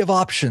plenty of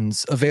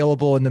options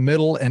available in the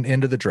middle and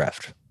end of the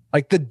draft.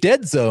 Like the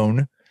dead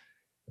zone,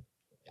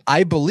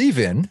 I believe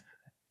in,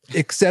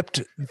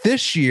 except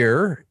this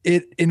year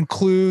it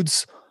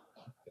includes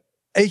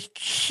a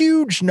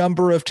huge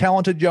number of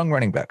talented young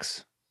running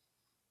backs.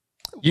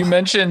 You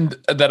mentioned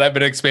that I've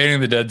been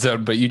expanding the dead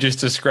zone, but you just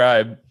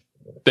described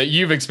that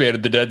you've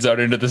expanded the dead zone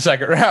into the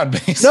second round.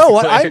 Basically. No,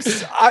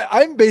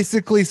 I'm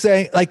basically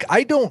saying,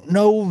 I don't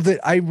know that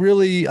I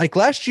really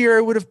last year.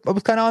 I was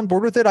kind of on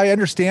board with it. I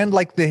understand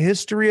the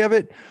history of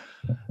it.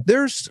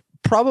 There's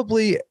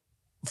probably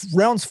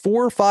rounds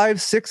 4,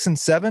 5, 6, and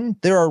 7.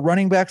 There are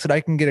running backs that I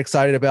can get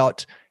excited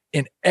about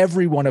in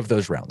every one of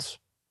those rounds.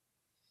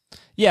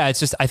 Yeah, it's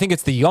just I think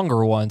it's the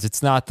younger ones.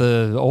 It's not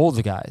the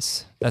older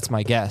guys. That's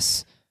my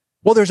guess.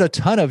 Well, there's a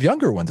ton of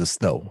younger ones,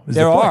 though.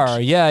 There are,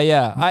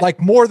 yeah.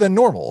 More than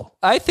normal.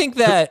 I think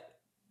that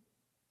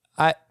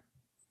I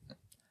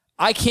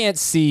can't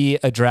see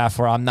a draft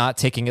where I'm not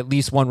taking at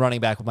least one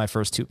running back with my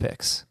first 2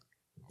 picks.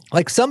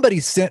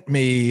 Somebody sent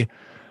me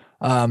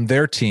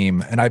their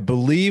team, and I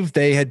believe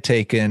they had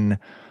taken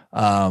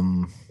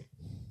Cam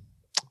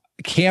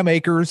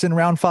Akers in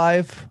round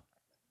 5,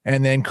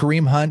 and then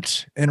Kareem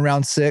Hunt in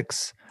round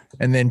 6,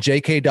 and then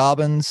J.K.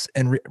 Dobbins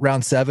in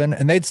round 7,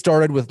 and they'd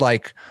started with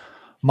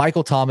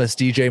Michael Thomas,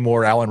 DJ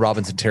Moore, Allen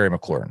Robinson, Terry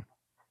McLaurin.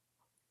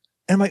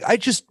 And I'm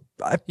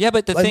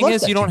but the thing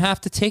is, you don't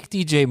have to take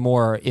DJ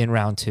Moore in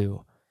round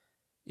 2.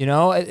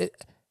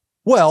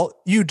 Well,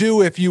 you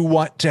do if you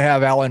want to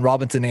have Allen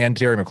Robinson and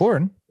Terry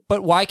McLaurin.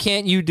 But why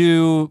can't you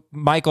do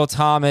Michael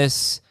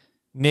Thomas,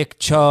 Nick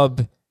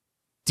Chubb,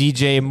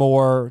 DJ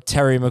Moore,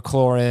 Terry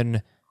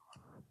McLaurin,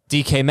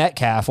 DK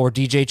Metcalf, or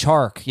DJ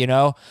Chark, you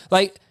know?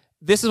 Like,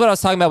 this is what I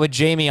was talking about with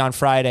Jamie on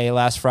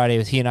last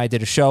Friday. He and I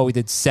did a show. We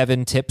did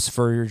 7 tips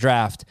for your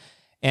draft.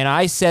 And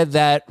I said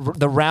that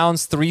the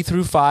rounds 3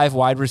 through 5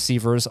 wide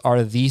receivers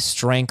are the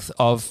strength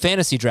of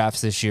fantasy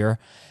drafts this year,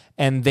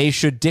 and they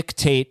should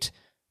dictate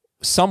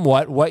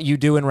somewhat what you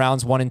do in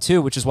rounds 1 and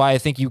 2, which is why I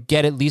think you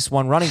get at least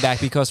one running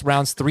back, because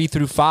rounds 3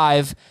 through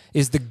 5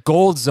 is the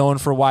gold zone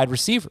for wide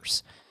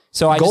receivers.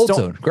 So I gold just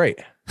don't, zone,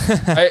 great.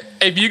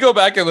 If you go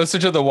back and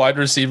listen to the wide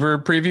receiver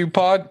preview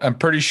pod, I'm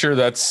pretty sure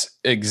that's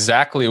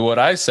exactly what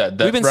I said.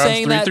 That We've been rounds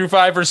saying 3 that, through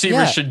 5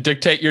 receivers should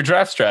dictate your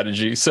draft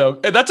strategy. So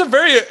that's a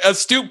very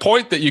astute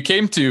point that you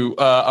came to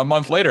a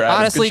month later.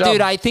 Adam. Honestly,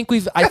 dude, I think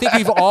we've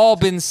all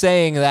been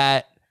saying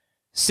that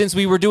since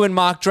we were doing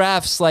mock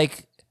drafts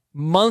like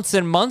months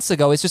and months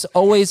ago. It's just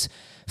always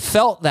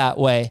felt that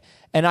way,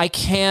 and I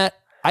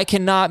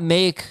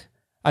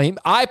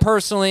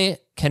personally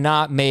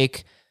cannot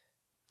make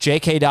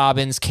J.K.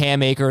 Dobbins,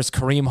 Cam Akers,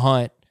 Kareem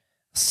Hunt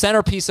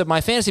centerpiece of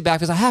my fantasy back,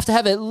 because I have to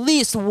have at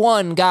least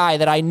one guy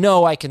that I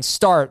know I can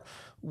start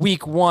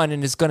week 1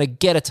 and is going to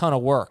get a ton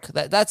of work.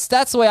 That's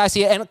the way I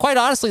see it. And quite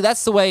honestly,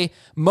 that's the way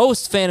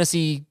most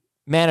fantasy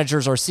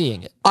managers are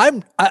seeing it.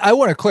 I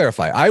want to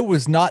clarify. I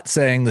was not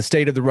saying the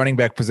state of the running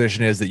back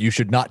position is that you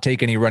should not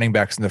take any running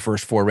backs in the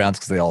first 4 rounds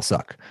because they all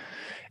suck.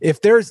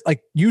 If there's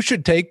you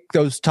should take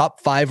those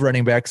top 5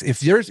 running backs.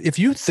 If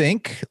you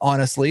think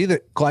honestly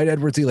that Clyde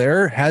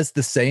Edwards-Helaire has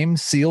the same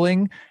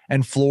ceiling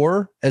and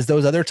floor as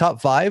those other top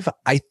 5,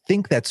 I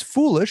think that's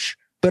foolish,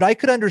 but I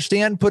could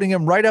understand putting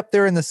him right up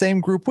there in the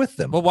same group with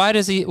them. Well, why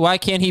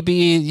can't he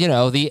be,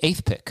 the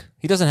 8th pick?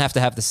 He doesn't have to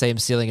have the same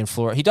ceiling and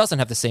floor. He doesn't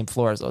have the same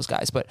floor as those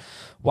guys, but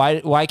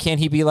why can't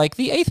he be like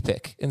the 8th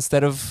pick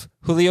instead of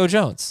Julio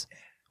Jones?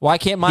 Why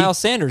can't Miles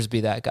Sanders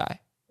be that guy?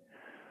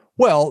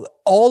 Well,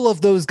 all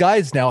of those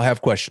guys now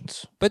have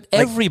questions. But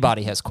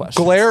everybody has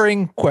questions.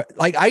 Glaring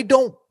I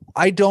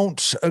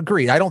don't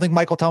agree. I don't think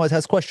Michael Thomas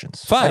has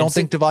questions. Fine. I don't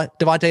think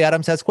Devontae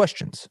Adams has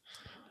questions.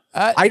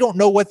 I don't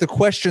know what the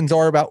questions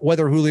are about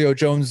whether Julio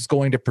Jones is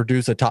going to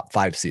produce a top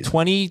 5 season.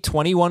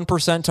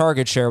 21%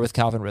 target share with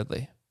Calvin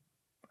Ridley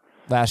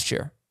last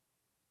year.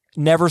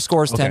 Never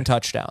scores 10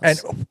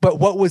 touchdowns. But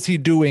what was he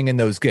doing in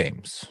those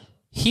games?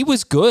 He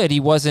was good. He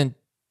wasn't.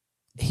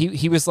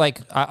 He was like,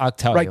 I'll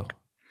tell you.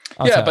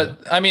 But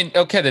I mean,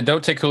 okay, then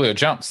don't take Julio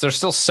Jones. There's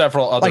still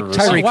several other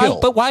Tyreek Hill.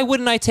 But why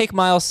wouldn't I take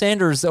Miles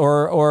Sanders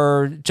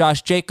or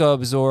Josh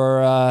Jacobs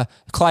or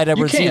Clyde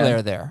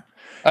Edwards-Helaire there?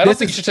 I don't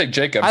think you should take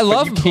Jacobs. I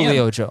love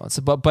Julio Jones,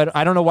 but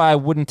I don't know why I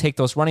wouldn't take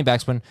those running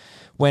backs when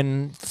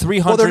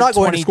 300. Well, they're not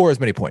going to score as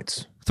many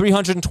points.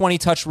 320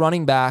 touch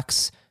running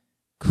backs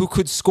who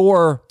could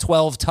score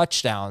 12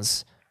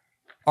 touchdowns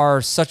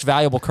are such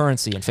valuable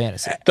currency in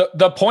fantasy.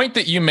 The point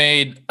that you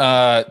made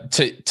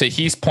to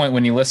Heath's point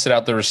when you listed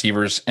out the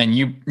receivers, and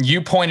you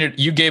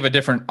gave a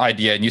different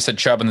idea, and you said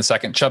Chubb in the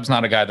second. Chubb's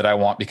not a guy that I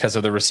want because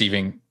of the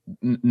receiving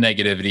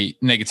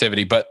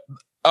negativity, but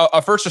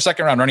a first or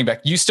second round running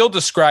back, you still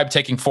describe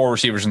taking 4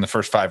 receivers in the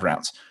first 5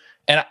 rounds.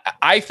 And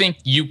I think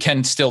you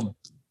can still,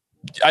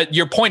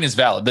 your point is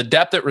valid. The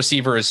depth at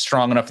receiver is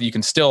strong enough that you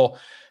can still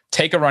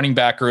take a running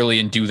back early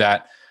and do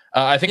that.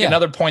 I think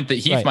another point that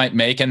Heath might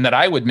make, and that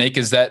I would make,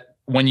 is that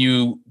when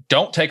you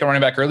don't take a running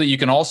back early, you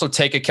can also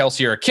take a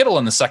Kelsey or a Kittle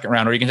in the second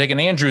round, or you can take an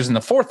Andrews in the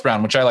 4th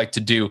round, which I like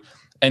to do,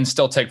 and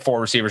still take 4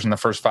 receivers in the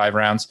first 5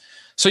 rounds.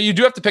 So you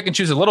do have to pick and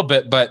choose a little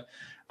bit, but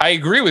I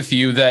agree with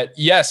you that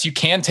yes, you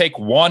can take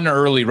 1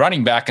 early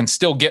running back and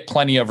still get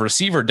plenty of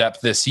receiver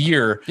depth this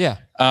year. Yeah.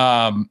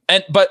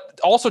 But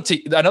also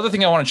another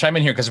thing I want to chime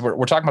in here, because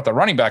we're talking about the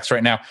running backs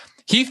right now.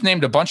 Heath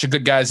named a bunch of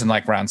good guys in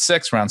like round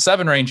 6, round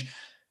 7 range.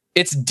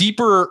 It's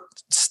deeper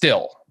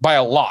still by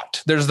a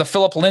lot. There's the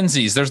Phillip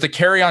Lindsays. There's the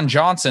Kerryon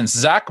Johnsons.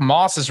 Zach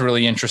Moss is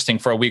really interesting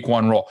for a week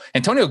 1 role.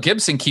 Antonio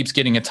Gibson keeps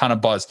getting a ton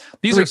of buzz.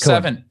 These are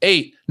 7,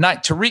 8, 9.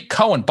 Tariq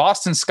Cohen,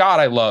 Boston Scott,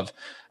 I love.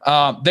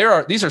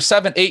 These are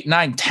 7, 8,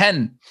 9,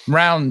 10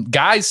 round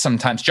guys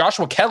sometimes.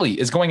 Joshua Kelly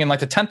is going in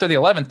like the 10th or the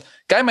 11th.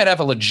 Guy might have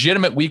a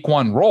legitimate week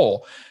 1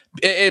 role.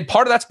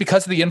 Part of that's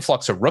because of the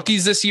influx of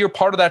rookies this year.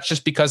 Part of that's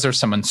just because there's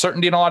some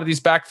uncertainty in a lot of these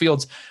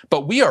backfields.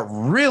 But we are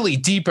really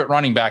deep at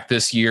running back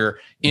this year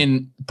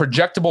in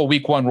projectable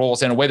week 1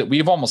 roles in a way that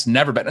we've almost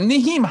never been. And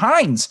Nyheim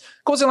Hines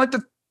goes in like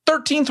the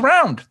 13th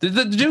round.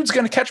 The dude's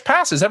going to catch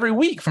passes every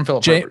week from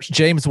Philip Rivers.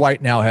 James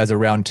White now has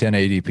around 10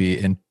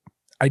 ADP, and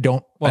I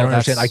don't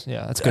understand.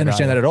 That's good understand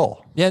value. that at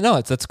all. Yeah,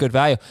 no, that's good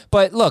value.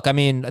 But look, I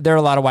mean, there are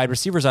a lot of wide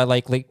receivers I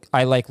like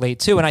late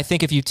too. And I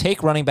think if you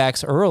take running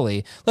backs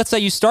early, let's say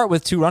you start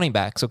with 2 running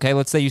backs, okay?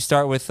 Let's say you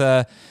start with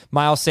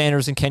Miles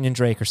Sanders and Kenyon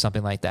Drake or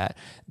something like that.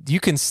 You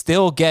can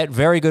still get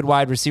very good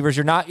wide receivers.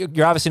 You're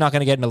obviously not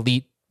going to get an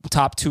elite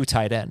top 2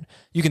 tight end.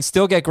 You can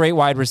still get great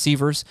wide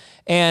receivers,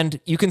 and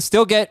you can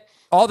still get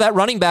all that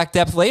running back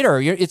depth later.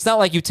 It's not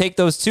like you take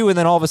those 2 and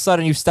then all of a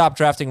sudden you stop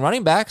drafting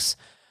running backs.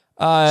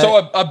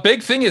 So a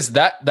big thing is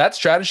that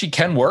strategy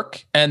can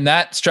work, and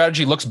that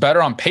strategy looks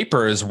better on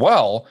paper as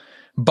well.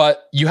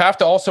 But you have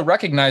to also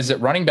recognize that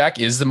running back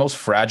is the most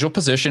fragile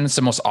position. It's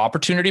the most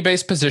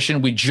opportunity-based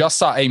position. We just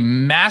saw a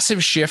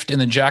massive shift in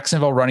the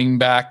Jacksonville running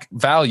back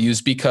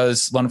values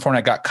because Leonard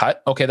Fournette got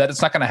cut. Okay, that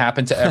it's not going to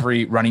happen to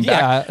every running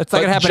back. Yeah, it's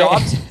not going to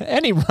happen to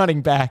any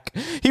running back.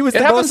 He was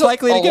the most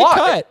likely to get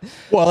cut.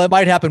 Well, it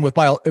might happen with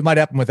Alvin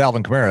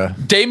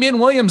Kamara. Damian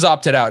Williams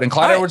opted out, and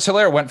Clyde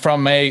Edwards-Helaire went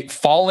from a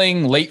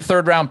falling late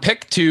third-round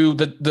pick to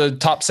the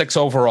top 6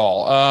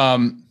 overall.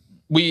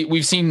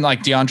 We've seen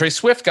like DeAndre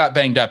Swift got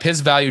banged up.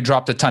 His value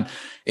dropped a ton.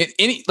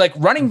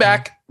 Running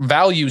back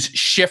values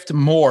shift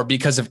more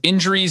because of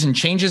injuries and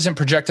changes in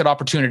projected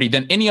opportunity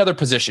than any other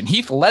position.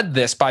 Heath led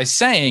this by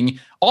saying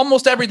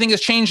almost everything has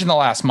changed in the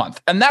last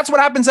month. And that's what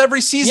happens every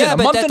season. A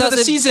month into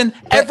the season,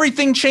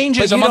 everything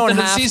changes a month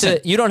into the season.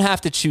 You don't have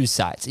to choose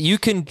sides. You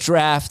can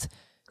draft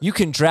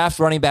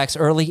running backs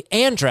early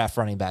and draft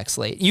running backs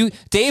late.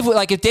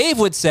 If Dave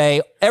would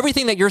say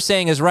everything that you're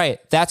saying is right,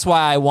 that's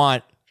why I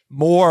want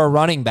more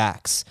running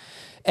backs.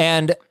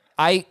 And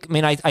I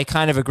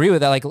kind of agree with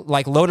that.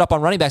 Like load up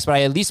on running backs, but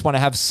I at least want to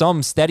have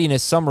some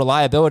steadiness, some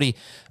reliability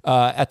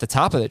at the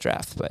top of the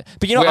draft. But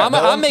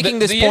I'm making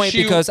this point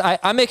because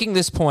I'm making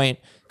this point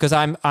because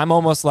I'm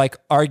almost like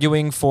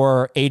arguing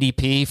for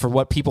ADP for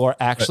what people are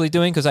actually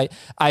doing, because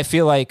I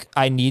feel like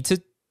I need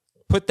to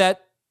put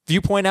that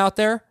viewpoint out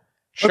there.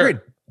 Sure.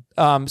 Agreed.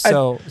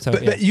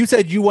 But you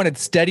said you wanted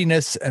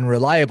steadiness and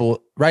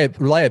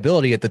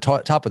reliability at the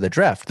top of the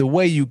draft. The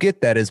way you get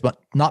that is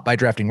not by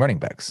drafting running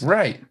backs.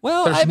 Right.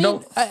 Well,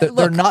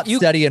 they're not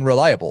steady and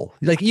reliable.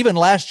 Like even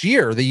last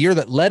year, the year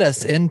that led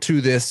us into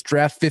this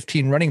draft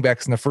 15 running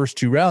backs in the first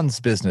 2 rounds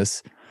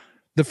business,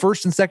 the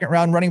first and second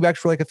round running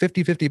backs were like a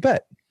 50-50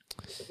 bet.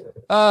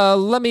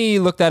 Let me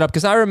look that up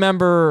because I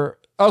remember.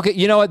 Okay,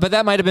 you know what? But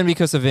that might have been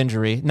because of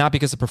injury, not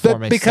because of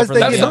performance. Because they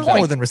get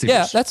more than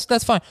receivers. Yeah,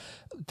 that's fine.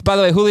 By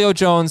the way, Julio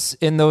Jones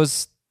in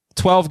those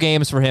 12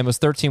 games for him was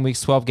 13 weeks,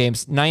 12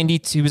 games.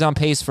 92. He was on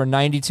pace for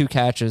 92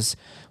 catches,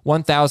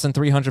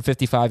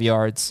 1,355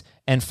 yards,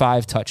 and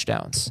 5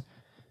 touchdowns.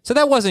 So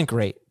that wasn't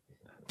great.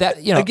 I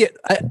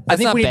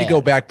think we need to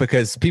go back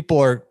because people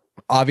are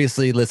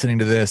obviously listening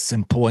to this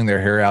and pulling their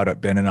hair out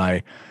at Ben and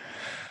I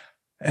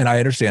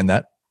understand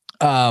that.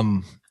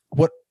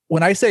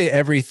 When I say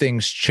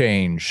everything's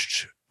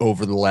changed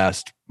over the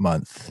last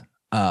month,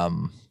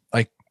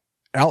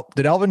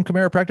 did Alvin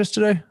Kamara practice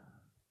today?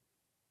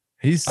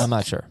 I'm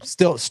not sure.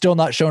 Still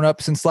not shown up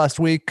since last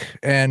week,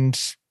 and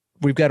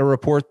we've got a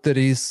report that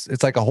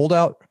it's like a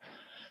holdout.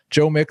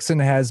 Joe Mixon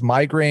has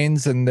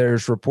migraines, and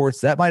there's reports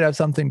that might have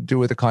something to do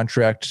with the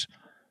contract.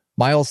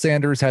 Miles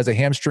Sanders has a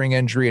hamstring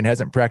injury and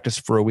hasn't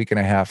practiced for a week and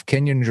a half.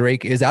 Kenyon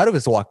Drake is out of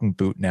his walking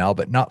boot now,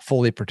 but not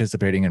fully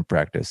participating in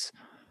practice.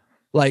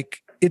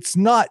 It's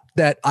not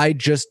that I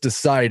just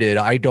decided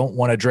I don't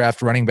want to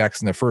draft running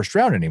backs in the first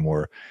round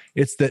anymore.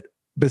 It's that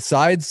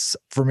besides,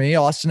 for me,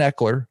 Austin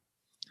Eckler,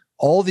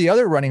 all the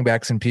other running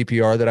backs in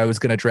PPR that I was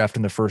going to draft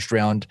in the first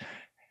round,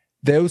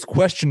 those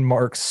question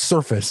marks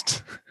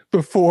surfaced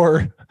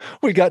before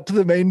we got to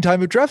the main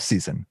time of draft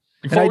season.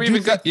 Before we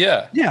even got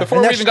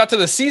to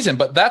the season,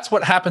 but that's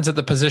what happens at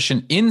the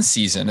position in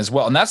season as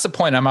well. And that's the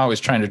point I'm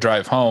always trying to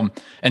drive home.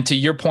 And to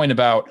your point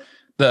about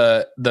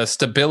the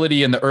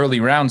stability in the early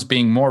rounds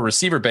being more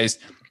receiver based,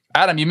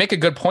 Adam, you make a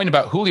good point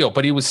about Julio,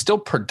 but he was still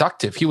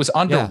productive. He was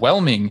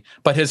underwhelming,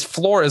 but his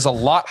floor is a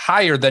lot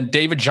higher than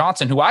David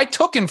Johnson, who I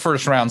took in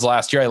first rounds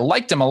last year. I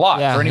liked him a lot.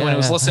 For anyone who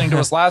was listening to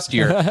us last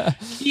year,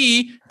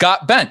 he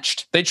got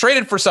benched. They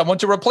traded for someone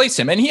to replace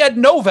him, and he had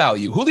no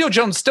value. Julio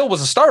Jones still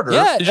was a starter.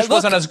 It just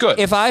wasn't as good.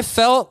 If I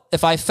felt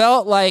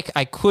like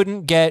I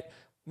couldn't get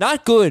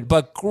not good,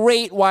 but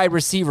great wide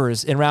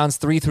receivers in rounds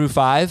 3 through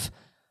 5,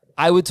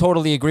 I would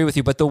totally agree with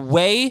you. But the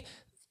way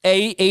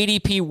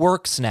ADP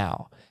works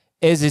now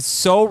is it's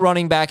so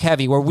running back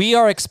heavy, where we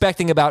are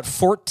expecting about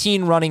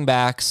 14 running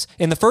backs.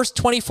 In the first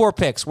 24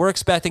 picks, we're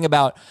expecting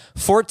about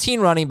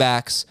 14 running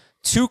backs,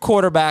 2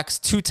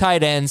 quarterbacks, 2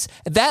 tight ends.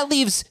 That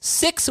leaves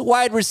 6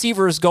 wide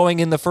receivers going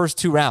in the first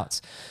 2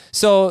 rounds.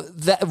 So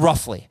that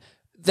roughly.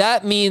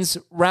 That means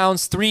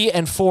rounds 3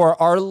 and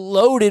 4 are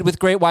loaded with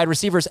great wide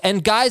receivers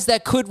and guys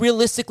that could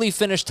realistically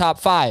finish top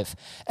 5.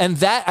 And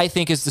that, I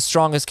think, is the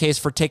strongest case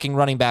for taking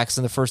running backs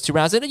in the first 2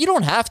 rounds. And you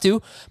don't have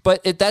to,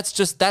 but that's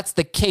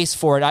the case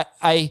for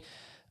it.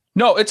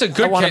 No, it's a good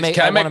case. I want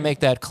to make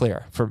that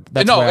clear.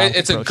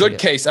 It's a good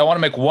case. I want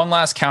to make one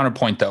last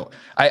counterpoint, though.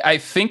 I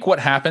think what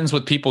happens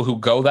with people who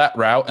go that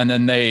route and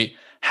then they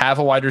have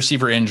a wide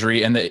receiver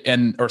injury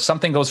or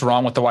something goes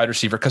wrong with the wide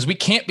receiver, because we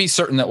can't be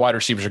certain that wide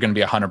receivers are going to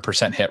be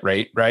 100% hit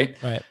rate, right?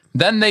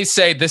 Then they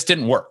say this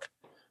didn't work.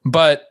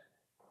 But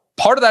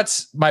part of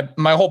that's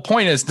my whole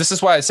point is, this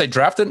is why I say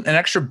draft an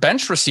extra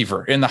bench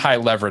receiver in the high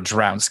leverage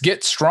rounds.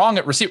 Get strong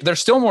at receiver. They're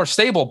still more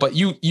stable, but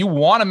you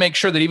want to make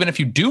sure that even if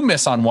you do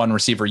miss on one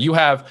receiver, you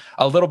have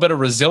a little bit of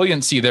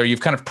resiliency there. You've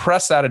kind of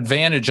pressed that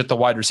advantage at the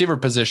wide receiver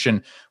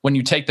position when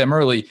you take them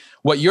early.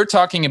 What you're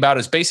talking about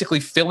is basically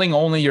filling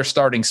only your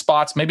starting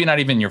spots, maybe not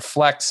even your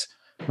flex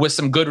with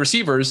some good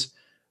receivers.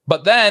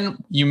 But then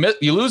you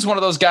lose one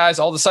of those guys.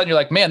 All of a sudden, you're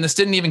like, man, this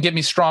didn't even give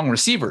me strong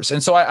receivers.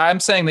 And so I'm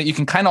saying that you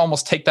can kind of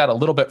almost take that a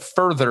little bit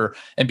further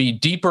and be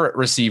deeper at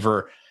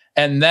receiver,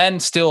 and then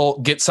still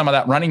get some of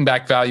that running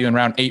back value in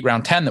round 8,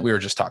 round 10 that we were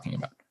just talking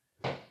about.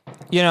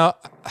 You know,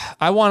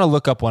 I want to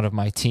look up one of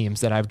my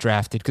teams that I've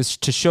drafted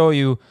to show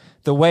you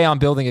the way I'm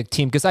building a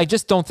team, because I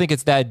just don't think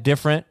it's that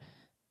different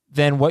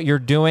than what you're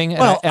doing.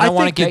 And I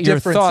want to get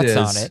your thoughts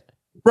on it.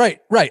 Right.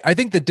 I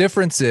think the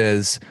difference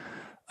is,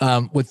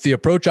 with the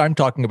approach I'm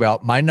talking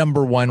about, my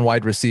number one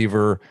wide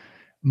receiver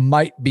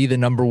might be the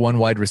number one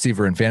wide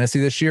receiver in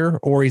fantasy this year,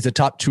 or he's a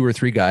top 2 or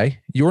 3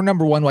 guy. Your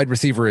number one wide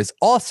receiver is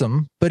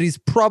awesome, but he's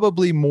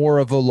probably more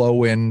of a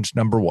low end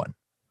number 1.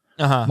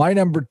 My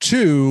number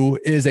 2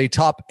 is a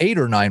top 8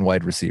 or 9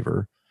 wide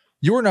receiver.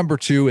 Your number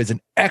 2 is an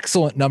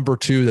excellent number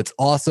 2 that's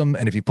awesome,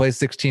 and if he plays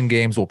 16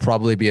 games, will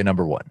probably be a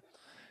number 1.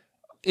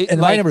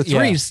 My number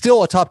 3 is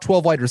still a top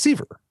 12 wide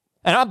receiver.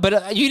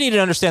 But you need to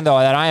understand, though,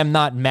 that I am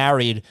not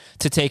married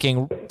to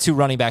taking 2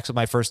 running backs with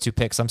my first 2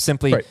 picks.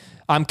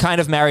 I'm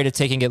kind of married to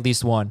taking at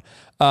least 1.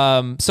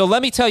 So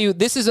let me tell you,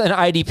 this is an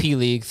IDP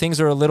league. Things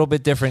are a little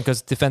bit different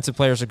because defensive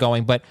players are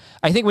going. But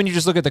I think when you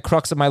just look at the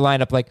crux of my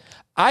lineup, like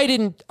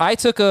I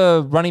took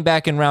a running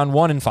back in round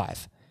 1 and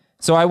 5.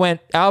 So I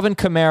went Alvin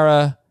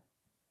Kamara,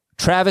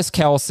 Travis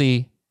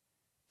Kelce,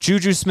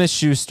 Juju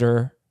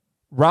Smith-Schuster,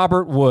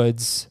 Robert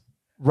Woods,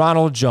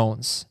 Ronald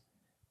Jones.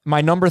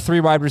 My number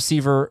 3 wide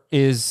receiver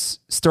is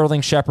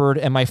Sterling Shepard,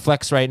 and my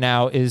flex right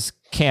now is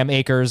Cam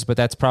Akers, but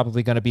that's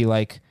probably going to be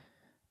like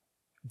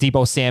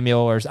Deebo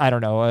Samuel, or I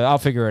don't know. I'll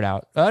figure it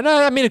out.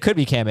 No, I mean, it could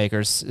be Cam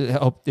Akers.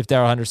 If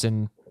Darrell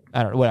Henderson,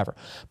 I don't know, whatever.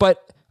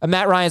 But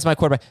Matt Ryan's my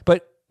quarterback.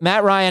 But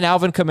Matt Ryan,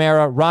 Alvin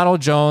Kamara,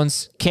 Ronald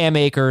Jones, Cam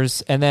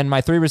Akers, and then my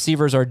 3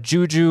 receivers are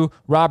Juju,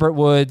 Robert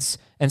Woods,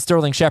 and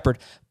Sterling Shepard.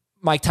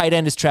 My tight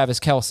end is Travis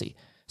Kelce.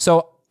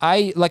 So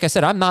like I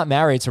said, I'm not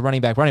married to running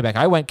back.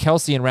 I went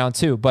Kelce in round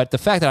 2, but the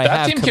fact that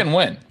that team can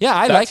win. Yeah,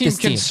 I like this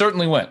team. Can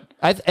certainly win.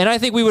 I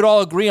think we would all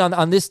agree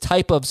on this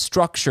type of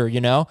structure. You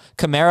know,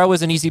 Kamara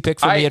was an easy pick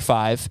for me at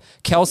 5.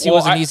 Kelce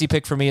was an easy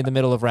pick for me in the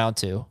middle of round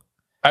 2.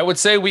 I would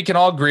say we can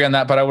all agree on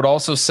that, but I would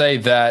also say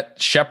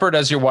that Shepard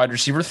as your wide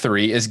receiver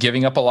 3 is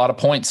giving up a lot of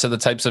points to the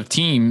types of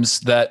teams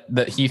that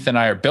Heath and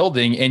I are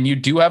building, and you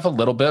do have a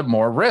little bit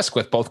more risk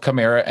with both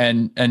Kamara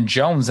and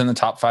Jones in the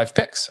top 5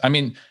 picks. I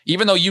mean,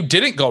 even though you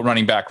didn't go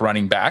running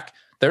back,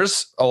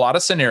 there's a lot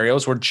of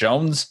scenarios where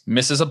Jones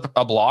misses a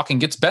block and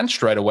gets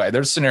benched right away.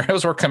 There's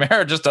scenarios where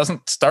Kamara just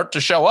doesn't start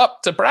to show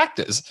up to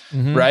practice,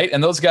 right?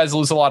 And those guys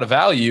lose a lot of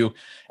value.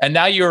 And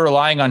now you're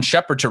relying on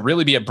Shepard to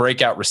really be a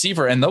breakout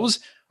receiver, and those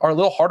are a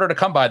little harder to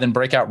come by than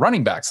breakout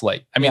running backs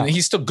late. I mean,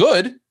 he's still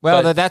good.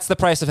 Well, that's the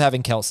price of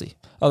having Kelce.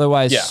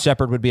 Otherwise,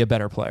 Shepard would be a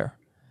better player.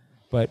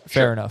 But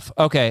fair enough.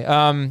 Okay.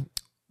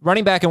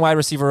 Running back and wide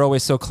receiver are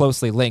always so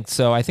closely linked.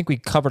 So I think we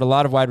covered a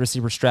lot of wide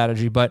receiver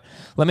strategy. But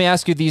let me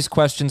ask you these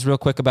questions real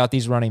quick about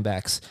these running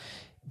backs.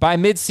 By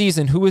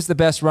midseason, who is the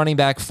best running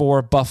back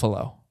for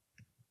Buffalo?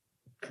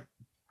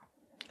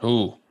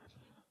 Ooh.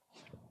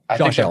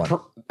 Josh Allen.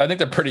 I think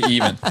they're pretty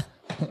even.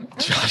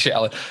 Josh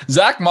Allen.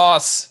 Zach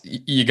Moss,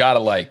 you got to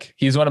like.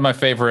 He's one of my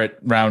favorite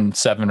round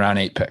 7, round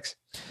 8 picks.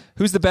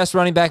 Who's the best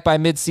running back by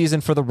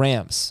midseason for the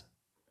Rams?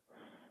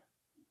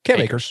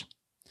 Cam Akers.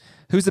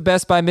 Who's the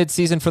best by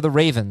midseason for the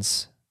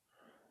Ravens?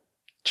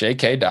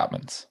 J.K.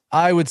 Dobbins.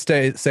 I would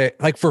say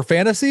like for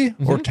fantasy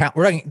or we're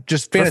talking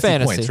just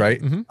fantasy points,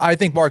 right? I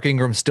think Mark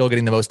Ingram's still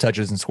getting the most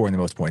touches and scoring the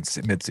most points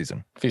in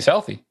midseason. If he's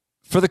healthy.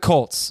 For the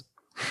Colts.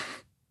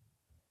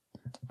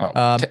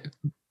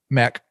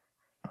 Mac.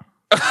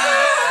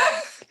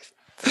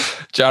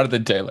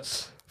 Jonathan Taylor.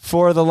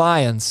 For the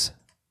Lions.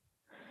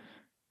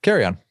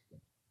 Carry on.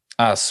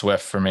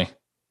 Swift for me.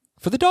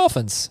 For the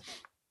Dolphins.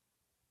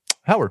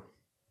 Howard.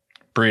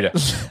 Breida.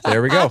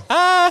 There we go.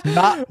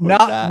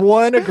 Not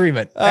one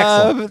agreement.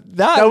 Excellent.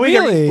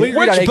 Really.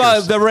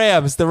 The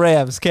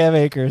Rams. Cam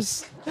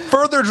Akers.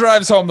 Further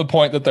drives home the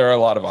point that there are a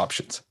lot of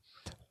options.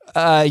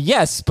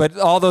 Yes, but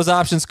all those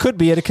options could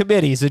be at a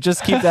committee, so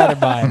just keep that in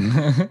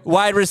mind.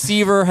 Wide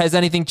receiver, has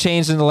anything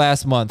changed in the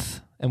last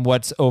month? And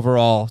what's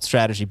overall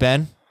strategy,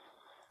 Ben?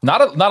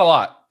 Not a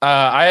lot.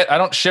 I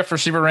don't shift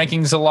receiver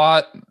rankings a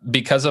lot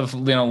because of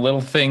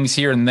little things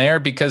here and there,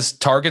 because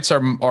targets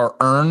are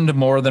earned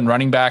more than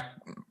running back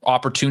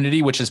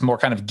opportunity, which is more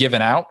kind of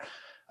given out.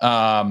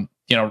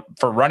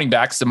 For running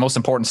backs, the most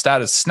important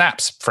stat is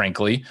snaps,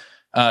 frankly,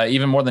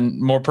 even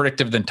more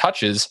predictive than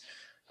touches.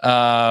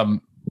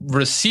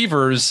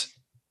 Receivers,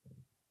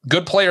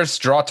 good players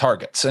draw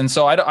targets. And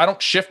so I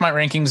don't shift my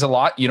rankings a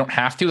lot. You don't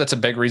have to. That's a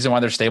big reason why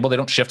they're stable. They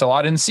don't shift a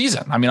lot in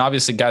season. I mean,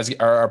 obviously guys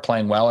are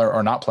playing well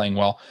or not playing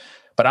well,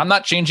 but I'm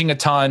not changing a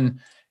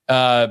ton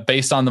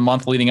based on the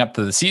month leading up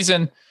to the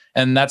season.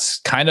 And that's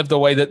kind of the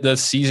way that the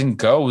season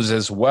goes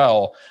as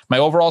well. My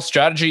overall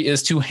strategy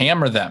is to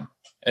hammer them.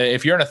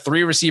 If you're in a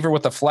 3 receiver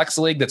with a flex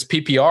league that's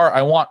PPR,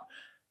 I want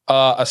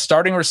a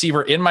starting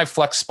receiver in my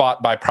flex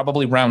spot by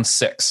probably round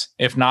 6.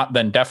 If not,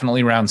 then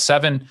definitely round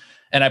 7.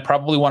 And I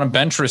probably want a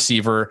bench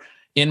receiver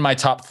in my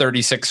top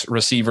 36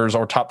 receivers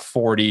or top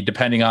 40,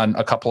 depending on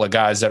a couple of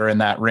guys that are in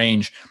that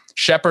range.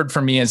 Shepard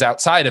for me is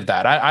outside of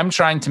that. I'm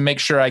trying to make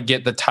sure I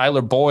get the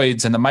Tyler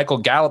Boyds and the Michael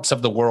Gallups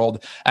of the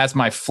world as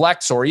my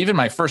flex or even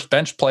my first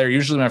bench player.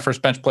 Usually my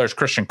first bench player is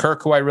Christian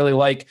Kirk, who I really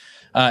like,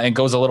 and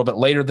goes a little bit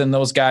later than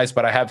those guys,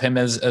 but I have him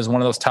as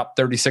one of those top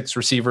 36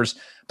 receivers.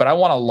 But I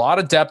want a lot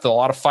of depth, a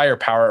lot of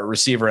firepower at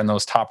receiver in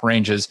those top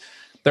ranges.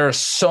 There are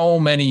so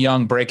many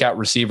young breakout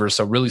receivers,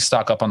 so really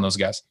stock up on those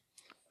guys.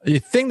 The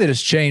thing that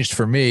has changed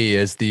for me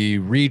is the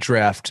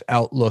redraft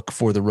outlook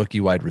for the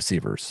rookie wide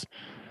receivers.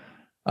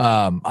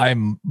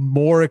 I'm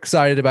more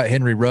excited about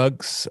Henry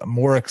Ruggs. I'm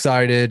more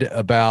excited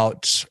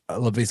about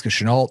Laviska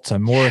Shenault.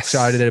 I'm more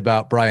excited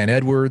about Bryan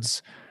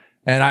Edwards.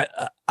 And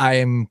I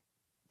am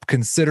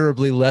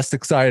considerably less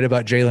excited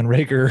about Jalen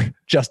Reagor,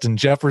 Justin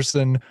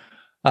Jefferson.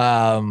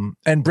 And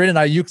Brandon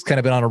Ayuk's kind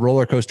of been on a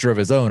roller coaster of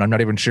his own. I'm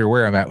not even sure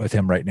where I'm at with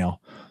him right now.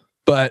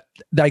 But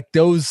like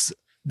those,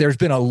 there's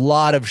been a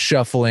lot of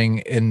shuffling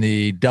in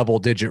the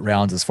double-digit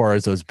rounds as far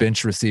as those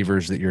bench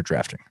receivers that you're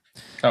drafting.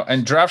 Oh,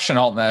 and draft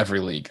Shenault in every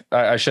league.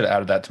 I should have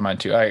added that to mine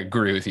too. I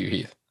agree with you,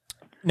 Heath.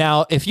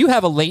 Now, if you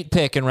have a late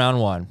pick in round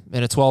 1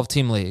 in a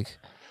 12-team league,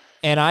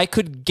 and I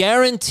could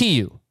guarantee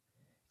you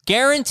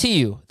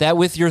that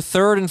with your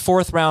 3rd and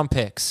 4th round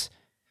picks,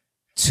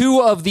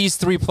 2 of these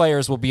 3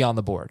 players will be on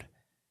the board.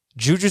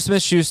 Juju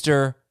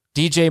Smith-Schuster,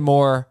 DJ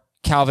Moore,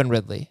 Calvin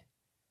Ridley.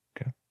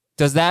 Okay.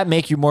 Does that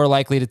make you more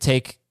likely to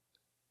take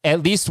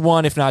at least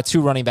 1, if not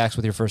 2 running backs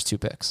with your first 2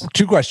 picks?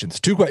 2 questions.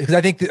 Because I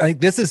think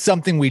this is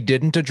something we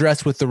didn't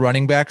address with the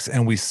running backs,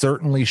 and we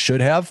certainly should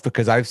have,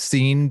 because I've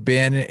seen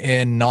Ben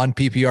in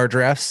non-PPR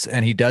drafts,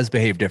 and he does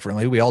behave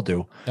differently. We all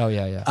do. Oh,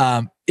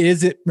 yeah.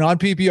 Is it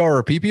non-PPR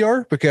or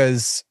PPR?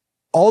 Because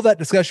all that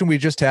discussion we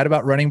just had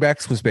about running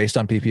backs was based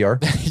on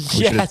PPR.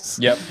 Yes.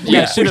 Yep.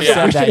 Yeah, should have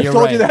said that. You're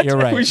right. You're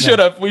right. We should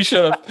have.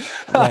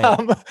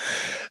 Right.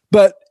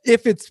 But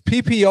if it's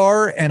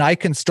PPR and I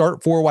can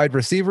start 4 wide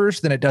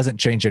receivers, then it doesn't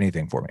change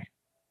anything for me.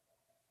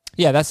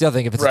 Yeah, that's the other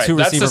thing. If it's right. a 2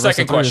 That's receiver, the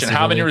second question.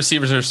 How many league.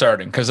 receivers are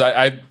starting? Because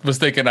I was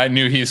thinking I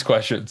knew Heath's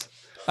questions.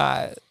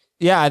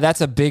 Yeah,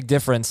 that's a big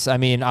difference. I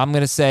mean, I'm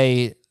going to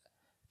say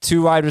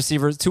 2 wide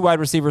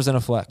receivers and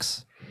a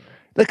flex.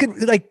 Like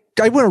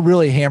I want to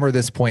really hammer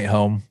this point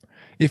home.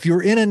 If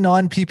you're in a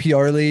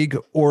non-PPR league,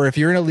 or if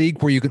you're in a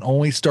league where you can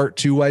only start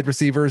 2 wide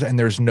receivers and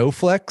there's no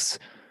flex,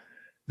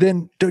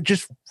 then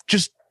just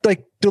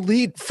like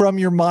delete from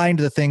your mind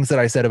the things that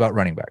I said about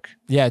running back.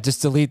 Yeah,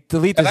 just delete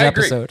this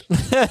episode.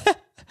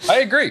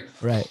 I agree.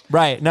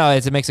 Right. No,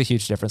 it makes a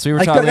huge difference. We were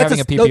having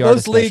a PPR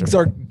Those discussion. leagues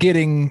are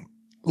getting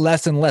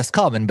less and less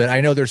common, but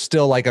I know there's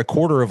still like a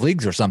quarter of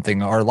leagues or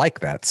something are like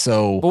that.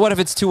 So, but what if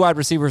it's 2 wide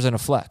receivers and a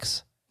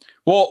flex?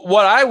 Well,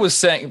 what I was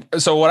saying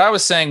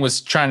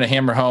was trying to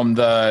hammer home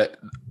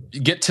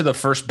get to the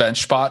first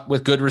bench spot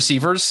with good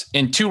receivers.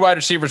 In 2 wide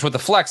receivers with a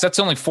flex, that's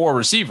only 4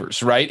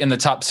 receivers, right? In the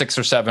top 6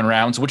 or 7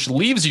 rounds, which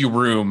leaves you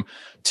room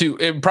to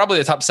probably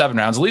the top 7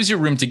 rounds, leaves you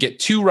room to get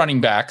 2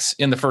 running backs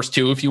in the first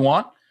 2 if you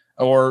want,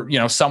 or,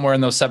 somewhere in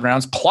those 7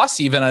 rounds,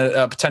 plus even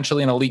a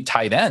potentially an elite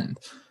tight end.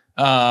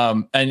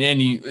 I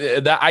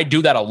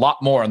do that a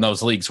lot more in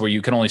those leagues where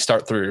you can only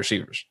start 3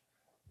 receivers.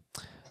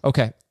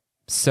 Okay.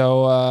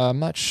 So I'm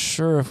not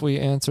sure if we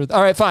answered.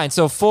 All right, fine.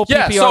 So full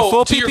PPR,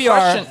 full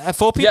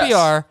PPR,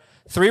 yes.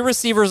 3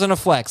 receivers and a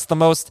flex, the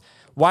most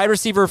wide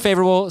receiver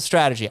favorable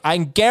strategy.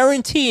 I'm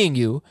guaranteeing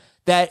you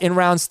that in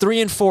rounds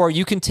 3 and 4,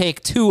 you can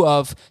take 2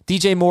 of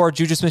DJ Moore,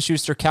 Juju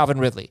Smith-Schuster, Calvin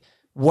Ridley.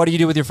 What do you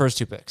do with your first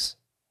 2 picks?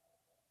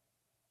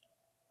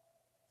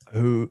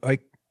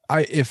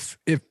 If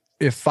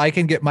I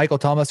can get Michael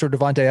Thomas or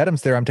Devontae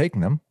Adams there, I'm taking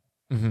them.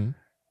 Mm-hmm.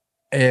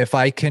 If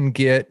I can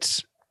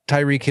get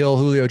Tyreek Hill,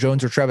 Julio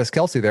Jones, or Travis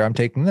Kelce there, I'm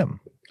taking them.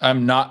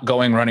 I'm not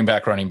going running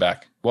back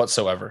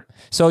whatsoever.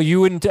 So you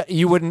wouldn't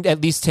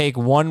at least take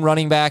 1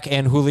 running back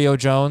and Julio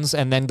Jones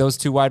and then those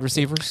 2 wide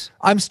receivers?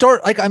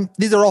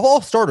 These are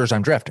all starters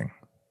I'm drafting.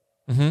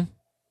 Mm-hmm.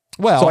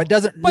 Well, so it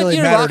doesn't really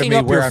matter to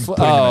me where I'm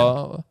putting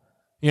them in.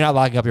 You're not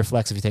locking up your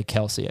flex if you take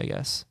Kelce, I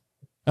guess.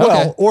 Well,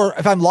 okay. Or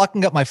if I'm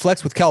locking up my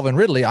flex with Calvin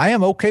Ridley, I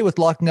am okay with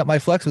locking up my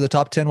flex with a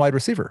top 10 wide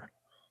receiver.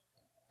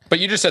 But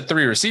you just said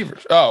 3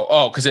 receivers.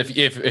 Oh, because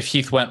if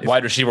Heath went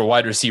wide receiver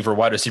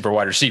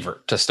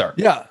to start.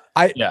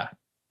 Yeah.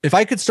 If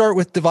I could start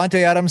with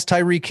Devontae Adams,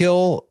 Tyreek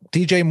Hill,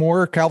 DJ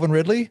Moore, Calvin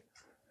Ridley,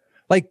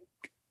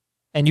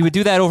 and you would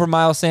do that over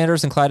Miles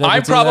Sanders and Clyde Edwards?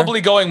 I'm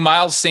probably going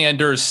Miles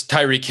Sanders,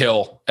 Tyreek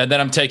Hill, and then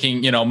I'm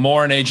taking,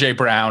 Moore and AJ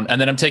Brown, and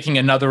then I'm taking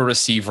another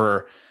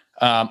receiver.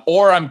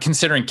 Or I'm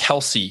considering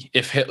Kelce.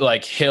 If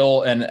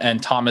Hill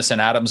and Thomas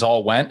and Adams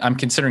all went, I'm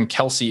considering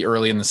Kelce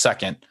early in the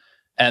second,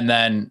 and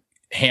then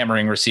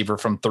hammering receiver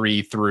from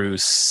 3 through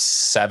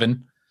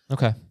 7.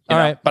 Okay. All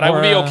right. But I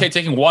would be okay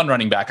taking 1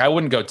 running back. I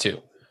wouldn't go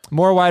 2.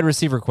 More wide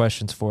receiver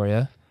questions for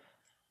you.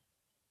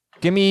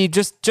 Give me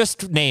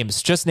just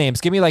names.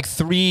 Give me like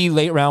 3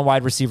 late round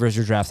wide receivers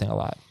you're drafting a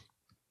lot.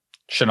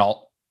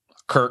 Shenault,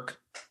 Kirk.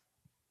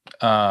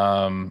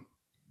 I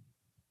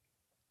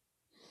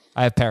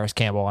have Paris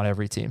Campbell on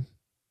every team.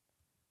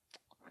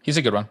 He's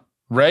a good one.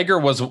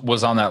 Rager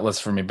was on that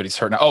list for me, but he's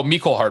hurt now. Oh,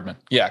 Mecole Hardman.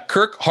 Yeah,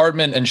 Kirk,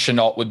 Hardman, and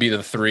Chenault would be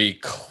the 3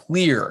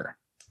 clear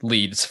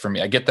leads for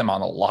me. I get them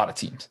on a lot of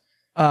teams.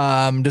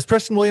 Does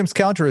Preston Williams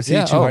count, or is he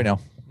too high now?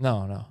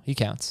 No, he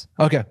counts.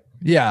 Okay.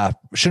 Yeah.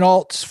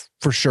 Chenault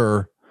for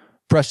sure.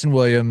 Preston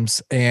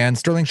Williams and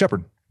Sterling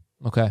Shepard.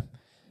 Okay.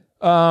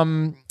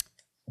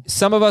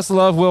 Some of us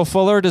love Will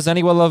Fuller. Does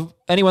anyone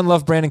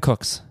love Brandon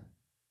Cooks?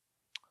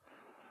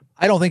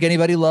 I don't think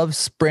anybody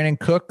loves Brandon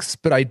Cooks,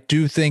 but I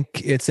do think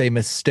it's a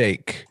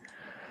mistake.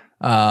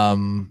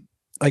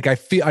 Like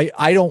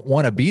I don't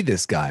want to be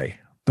this guy,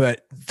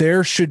 but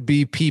there should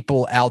be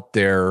people out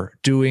there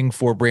doing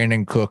for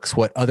Brandon Cooks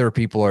what other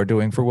people are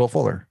doing for Will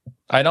Fuller.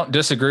 I don't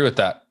disagree with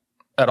that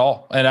at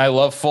all. And I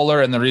love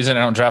Fuller. And the reason I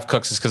don't draft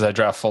Cooks is because I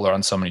draft Fuller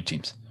on so many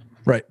teams.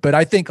 Right. But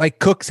I think like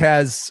Cooks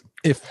has,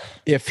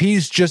 if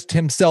he's just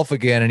himself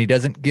again and he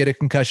doesn't get a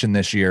concussion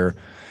this year,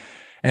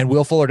 and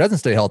Will Fuller doesn't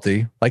stay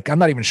healthy, like I'm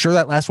not even sure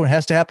that last one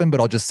has to happen, but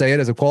I'll just say it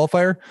as a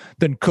qualifier,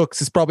 then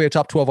Cooks is probably a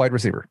top 12 wide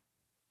receiver.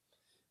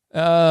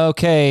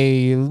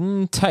 Okay,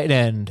 tight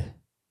end.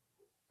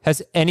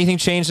 Has anything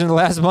changed in the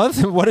last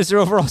month? What is your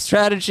overall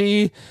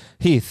strategy,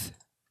 Heath?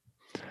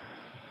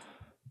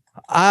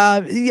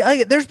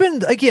 There's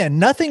been, again,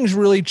 nothing's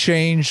really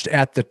changed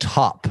at the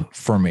top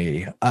for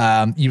me.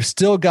 You've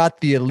still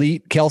got the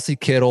elite Kelsey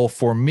Kittle.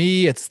 For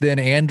me, it's then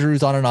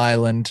Andrews on an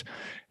island.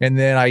 And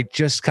then I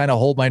just kind of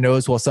hold my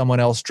nose while someone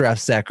else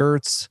drafts Zach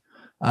Ertz.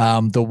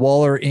 The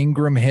Waller,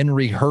 Ingram,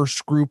 Henry,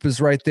 Hurst group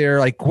is right there.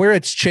 Like where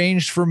it's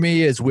changed for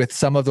me is with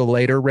some of the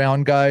later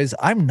round guys.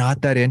 I'm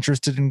not that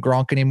interested in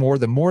Gronk anymore.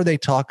 The more they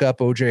talk up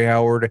OJ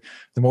Howard,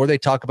 the more they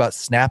talk about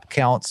snap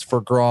counts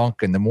for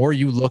Gronk, and the more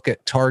you look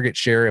at target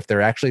share, if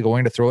they're actually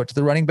going to throw it to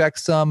the running back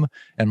some,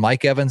 and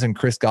Mike Evans and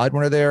Chris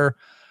Godwin are there,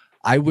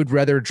 I would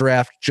rather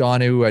draft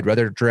Jonnu. I'd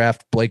rather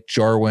draft Blake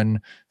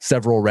Jarwin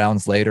several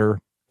rounds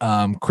later.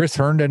 Chris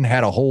Herndon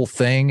had a whole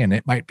thing, and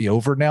it might be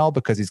over now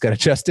because he's got a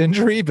chest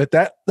injury, but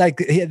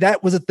that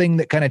was a thing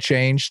that kind of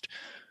changed.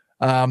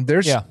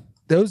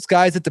 Those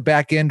guys at the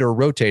back end are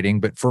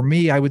rotating, but for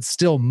me, I would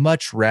still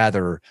much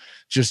rather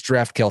just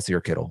draft Kelsey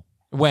or Kittle.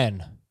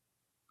 When?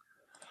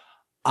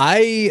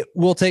 I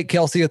will take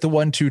Kelsey at the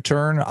 1-2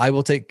 turn. I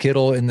will take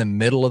Kittle in the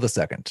middle of the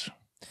second.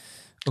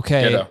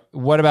 Okay.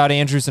 What about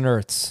Andrews and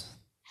Ertz?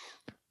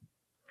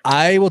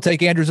 I will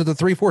take Andrews at the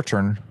 3-4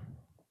 turn.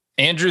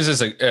 Andrews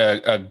is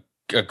a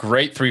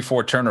great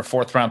 3-4 turn or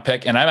 4th round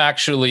pick. And I'm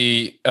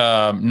actually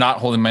not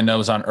holding my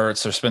nose on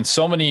Ertz. There's been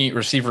so many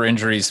receiver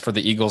injuries for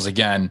the Eagles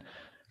again.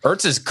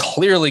 Ertz is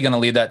clearly going to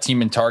lead that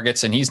team in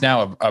targets, and he's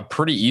now a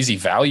pretty easy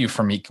value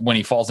for me when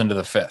he falls into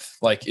the 5th.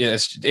 Like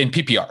it's in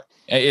PPR.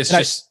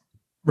 It's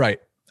right.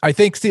 I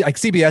think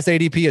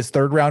CBS ADP is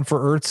 3rd round for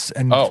Ertz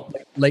and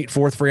late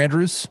 4th for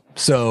Andrews.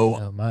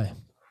 So,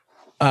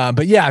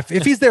 but yeah,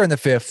 if he's there in the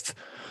 5th,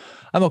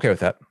 I'm okay with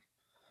that.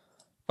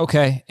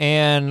 Okay,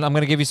 and I'm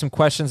going to give you some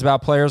questions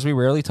about players we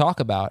rarely talk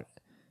about.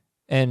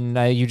 And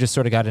you just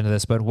sort of got into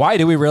this, but why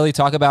do we really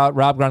talk about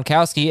Rob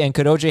Gronkowski, and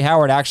could OJ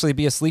Howard actually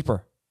be a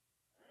sleeper?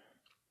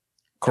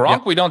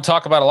 Gronk, we don't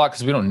talk about a lot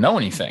because we don't know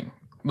anything.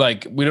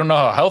 Like, we don't know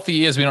how healthy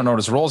he is. We don't know what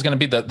his role is going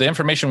to be. The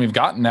information we've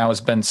gotten now has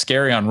been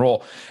scary on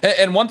role.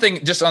 And one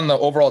thing, just on the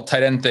overall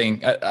tight end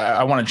thing,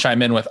 I want to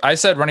chime in with. I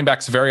said running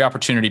back's very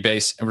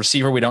opportunity-based. And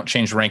receiver, we don't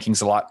change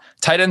rankings a lot.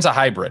 Tight end's a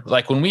hybrid.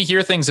 Like, when we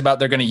hear things about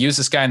they're going to use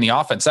this guy in the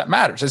offense, that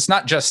matters. It's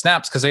not just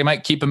snaps because they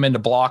might keep him in to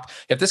block.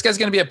 If this guy's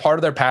going to be a part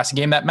of their passing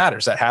game, that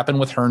matters. That happened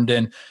with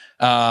Herndon.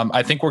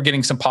 I think we're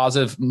getting some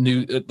positive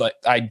new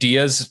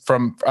ideas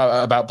from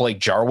about Blake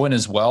Jarwin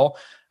as well.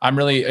 I'm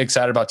really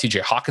excited about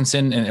TJ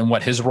Hawkinson and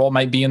what his role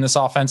might be in this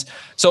offense.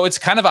 So it's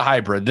kind of a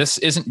hybrid. This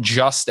isn't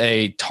just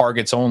a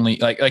targets only.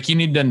 Like you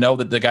need to know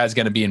that the guy's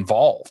going to be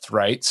involved,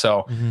 right?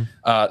 So,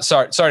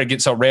 sorry to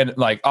get so random,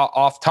 like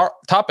off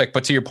topic,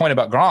 but to your point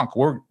about Gronk,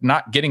 we're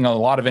not getting a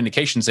lot of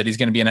indications that he's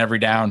going to be an every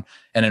down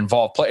and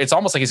involved play. It's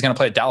almost like he's going to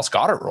play a Dallas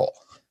Goedert role.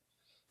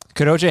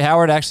 Could OJ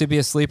Howard actually be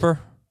a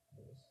sleeper?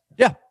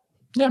 Yeah,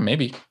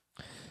 maybe.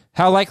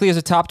 How likely is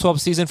a top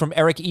 12 season from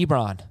Eric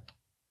Ebron?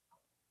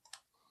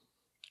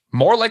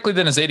 More likely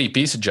than his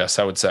ADP suggests,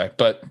 I would say,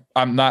 but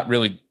I'm not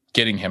really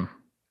getting him.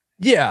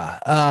 Yeah,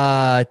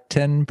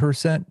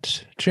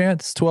 10%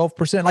 chance,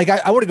 12%. Like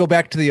I want to go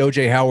back to the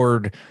OJ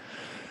Howard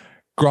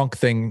Gronk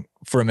thing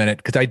for a minute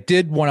because I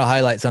did want to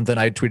highlight something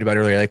I tweeted about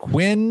earlier. Like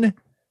when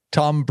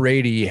Tom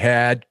Brady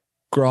had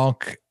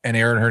Gronk and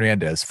Aaron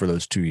Hernandez for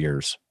those 2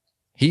 years,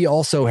 he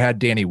also had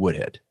Danny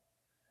Woodhead.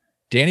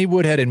 Danny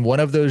Woodhead in one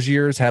of those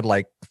years had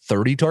like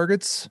 30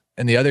 targets,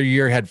 and the other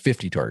year had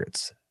 50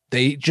 targets.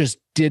 They just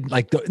did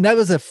and that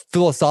was a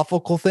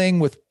philosophical thing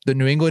with the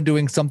New England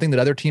doing something that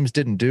other teams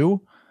didn't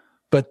do.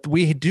 But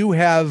we do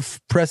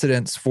have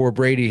precedents for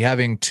Brady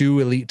having 2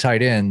 elite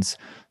tight ends,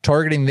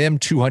 targeting them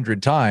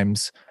 200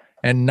 times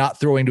and not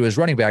throwing to his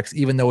running backs,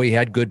 even though he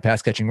had good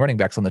pass catching running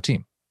backs on the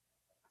team.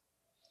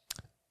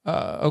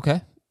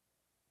 Okay.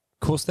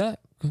 Cool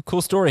stat.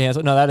 Cool story,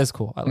 Hansel. No, that is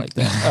cool. I like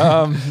that.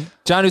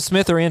 Jonnu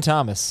Smith or Ian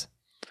Thomas?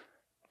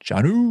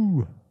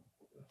 Jonnu.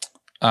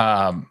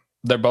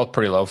 They're both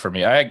pretty low for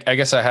me. I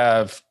guess I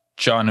have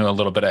Jonnu a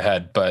little bit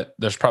ahead, but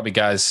there's probably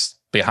guys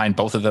behind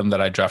both of them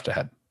that I draft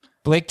ahead.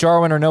 Blake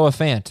Jarwin or Noah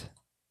Fant?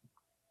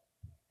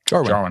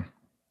 Jarwin.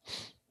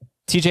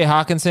 TJ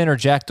Hawkinson or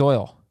Jack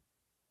Doyle?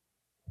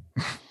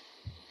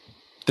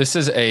 This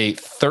is a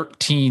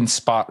 13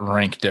 spot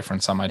rank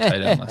difference on my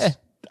tight end list.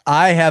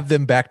 I have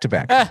them back to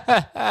back.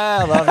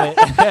 I love it.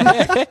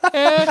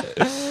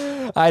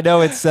 I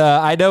know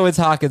it's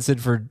Hawkinson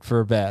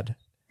for bad.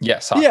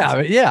 Yes.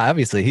 Hawkinson. Yeah.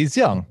 Obviously, he's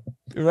young.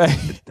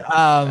 Right.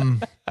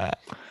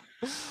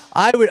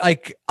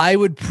 I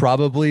would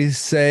probably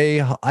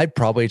say I'd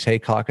probably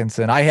take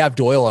Hawkinson. I have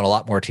Doyle on a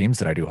lot more teams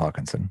than I do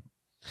Hawkinson.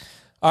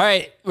 All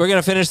right, we're going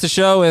to finish the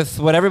show with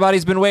what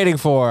everybody's been waiting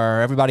for.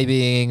 Everybody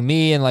being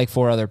me and like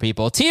 4 other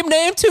people. Team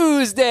Name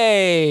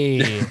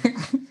Tuesday.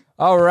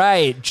 All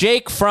right,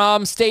 Jake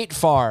from State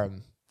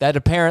Farm. That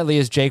apparently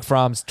is Jake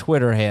Fromm's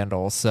Twitter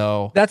handle.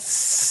 So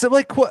that's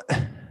like what?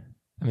 I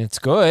mean, it's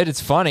good.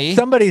 It's funny.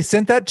 Somebody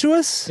sent that to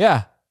us?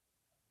 Yeah.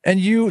 And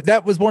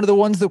that was one of the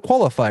ones that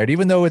qualified,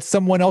 even though it's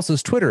someone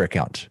else's Twitter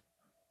account.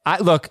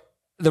 Look,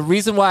 the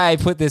reason why I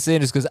put this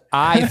in is because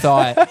I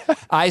thought,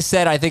 I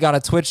think on a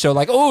Twitch show,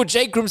 like, oh,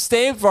 Jake from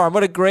State Farm,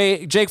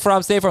 Jake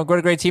from State Farm, what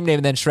a great team name.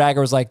 And then Schrager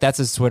was like, that's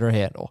his Twitter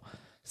handle.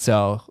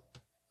 So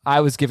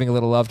I was giving a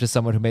little love to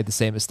someone who made the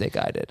same mistake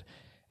I did.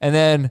 And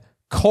then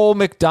Cole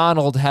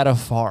McDonald had a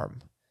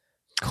farm.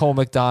 Cole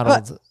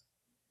McDonald.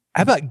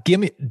 How about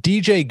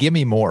DJ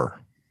Gimme More?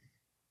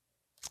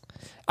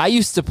 I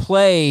used to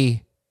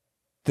play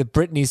the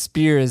Britney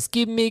Spears,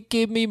 give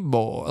me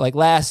more, like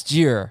last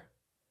year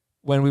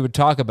when we would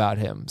talk about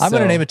him. I'm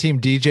going to name a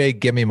team DJ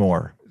Gimme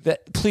More.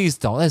 Please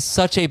don't. That's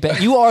such a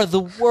bad. You are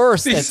the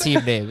worst at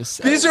team names.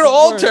 These are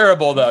all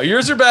terrible, though.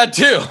 Yours are bad,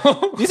 too.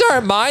 These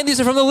aren't mine. These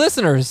are from the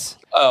listeners.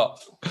 Oh.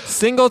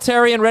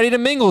 Singletary and Ready to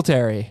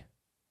Mingletary.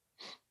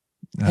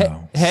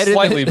 No.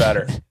 Slightly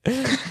better.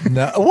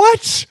 No.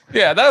 What?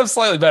 Yeah, that was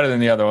slightly better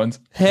than the other ones.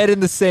 Head in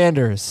the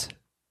Sanders.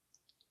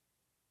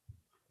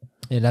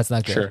 Yeah, that's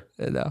not good. Sure.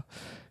 No.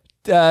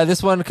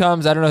 This one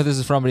comes, I don't know who this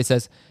is from, but he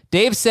says,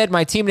 Dave said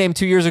my team name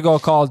 2 years ago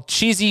called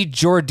Cheesy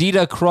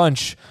Jordita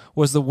Crunch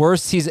was the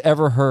worst he's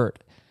ever heard.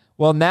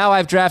 Well, now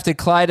I've drafted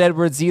Clyde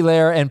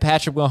Edwards-Helaire and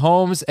Patrick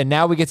Mahomes, and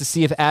now we get to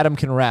see if Adam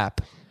can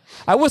rap.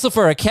 I whistled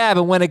for a cab,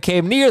 and when it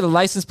came near, the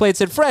license plate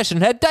said fresh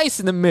and had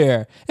dice in the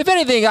mirror. If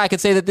anything, I could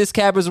say that this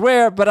cab was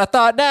rare, but I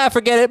thought, nah,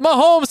 forget it.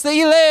 Mahomes to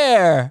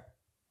Helaire.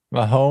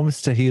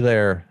 Mahomes to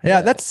Helaire.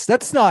 Yeah,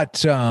 that's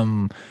not...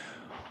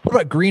 what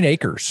about Green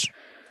Acres?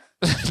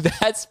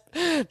 That's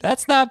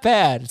not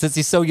bad since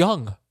he's so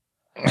young.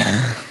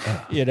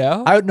 You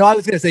know? I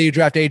was going to say you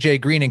draft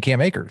AJ Green and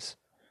Cam Akers.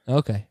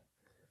 Okay.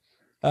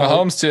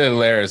 Mahomes to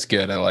Helaire is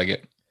good. I like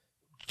it.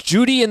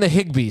 Judy and the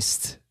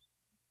Higbeast.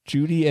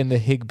 Judy and the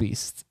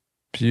Higbeast.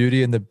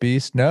 Beauty and the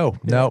Beast? No,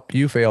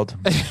 you failed.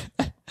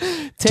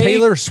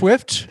 Taylor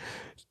Swift?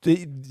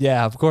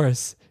 Yeah, of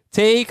course.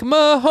 Take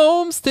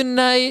Mahomes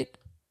tonight.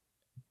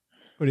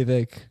 What do you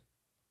think?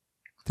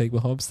 Take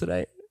Mahomes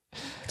tonight?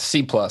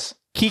 C+.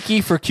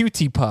 Kiki for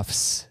QT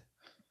Puffs.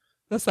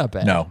 That's not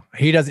bad. No,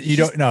 he doesn't. You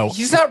don't know.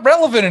 He's not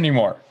relevant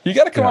anymore. You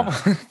got to come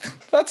up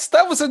with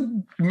that was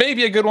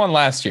maybe a good one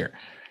last year.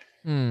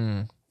 All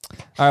right.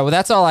 Well,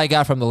 that's all I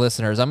got from the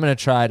listeners. I'm going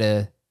to try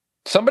to.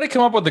 Somebody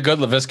come up with a good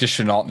Laviska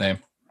Shenault name.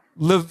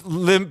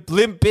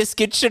 Limp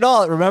Biscuit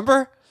Shenault,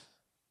 remember?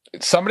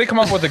 Somebody come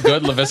up with a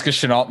good Laviska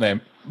Shenault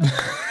name.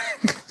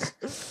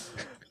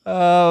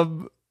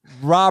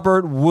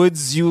 Robert, would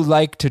you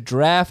like to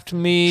draft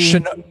me?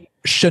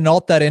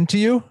 Shenault that into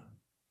you?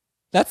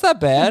 That's not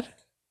bad.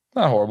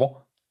 Not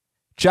horrible.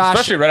 Josh,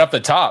 especially right up the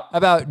top. How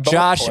about Both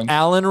Josh points.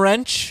 Allen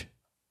Wrench?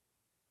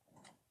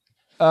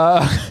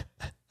 Okay,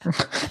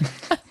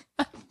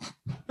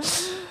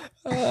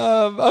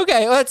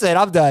 that's it.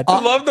 I'm done. I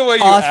love the way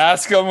you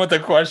ask them with a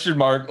question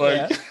mark.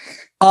 Like,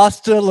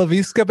 Asta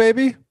Laviska,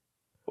 baby.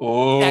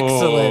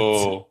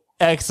 Oh,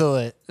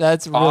 Excellent.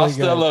 That's really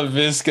Asta good.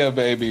 Laviska,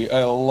 baby.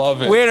 I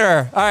love it.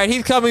 Winner. All right,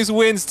 Heath Cummings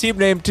wins Team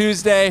Name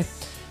Tuesday.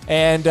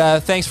 And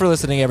thanks for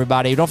listening,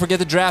 everybody. Don't forget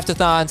the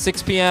Draftathon,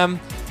 6 p.m.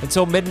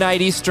 until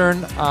midnight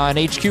Eastern on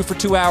HQ for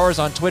 2 hours,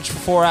 on Twitch for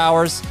 4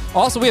 hours.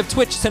 Also, we have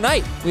Twitch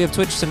tonight. We have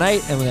Twitch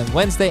tonight, and then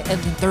Wednesday,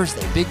 and then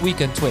Thursday. Big week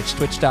on Twitch,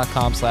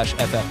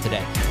 twitch.com/FF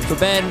today. For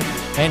Ben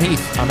and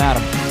Heath, I'm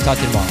Adam. Talk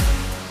to you tomorrow.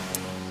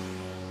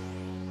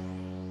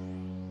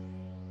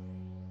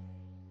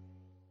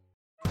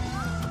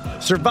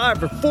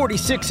 Survivor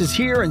 46 is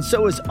here, and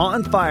so is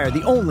On Fire,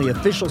 the only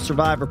official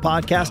Survivor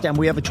podcast, and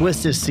we have a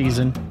twist this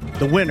season.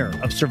 The winner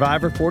of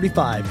Survivor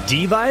 45,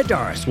 Dee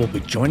Valladares, will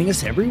be joining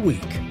us every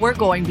week. We're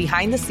going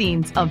behind the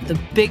scenes of the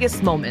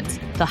biggest moments,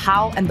 the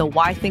how and the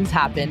why things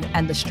happen,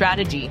 and the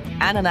strategy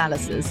and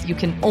analysis you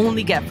can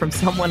only get from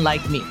someone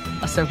like me,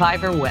 a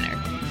Survivor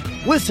winner.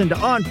 Listen to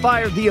On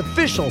Fire, the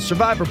official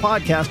Survivor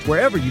podcast,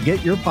 wherever you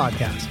get your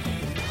podcast.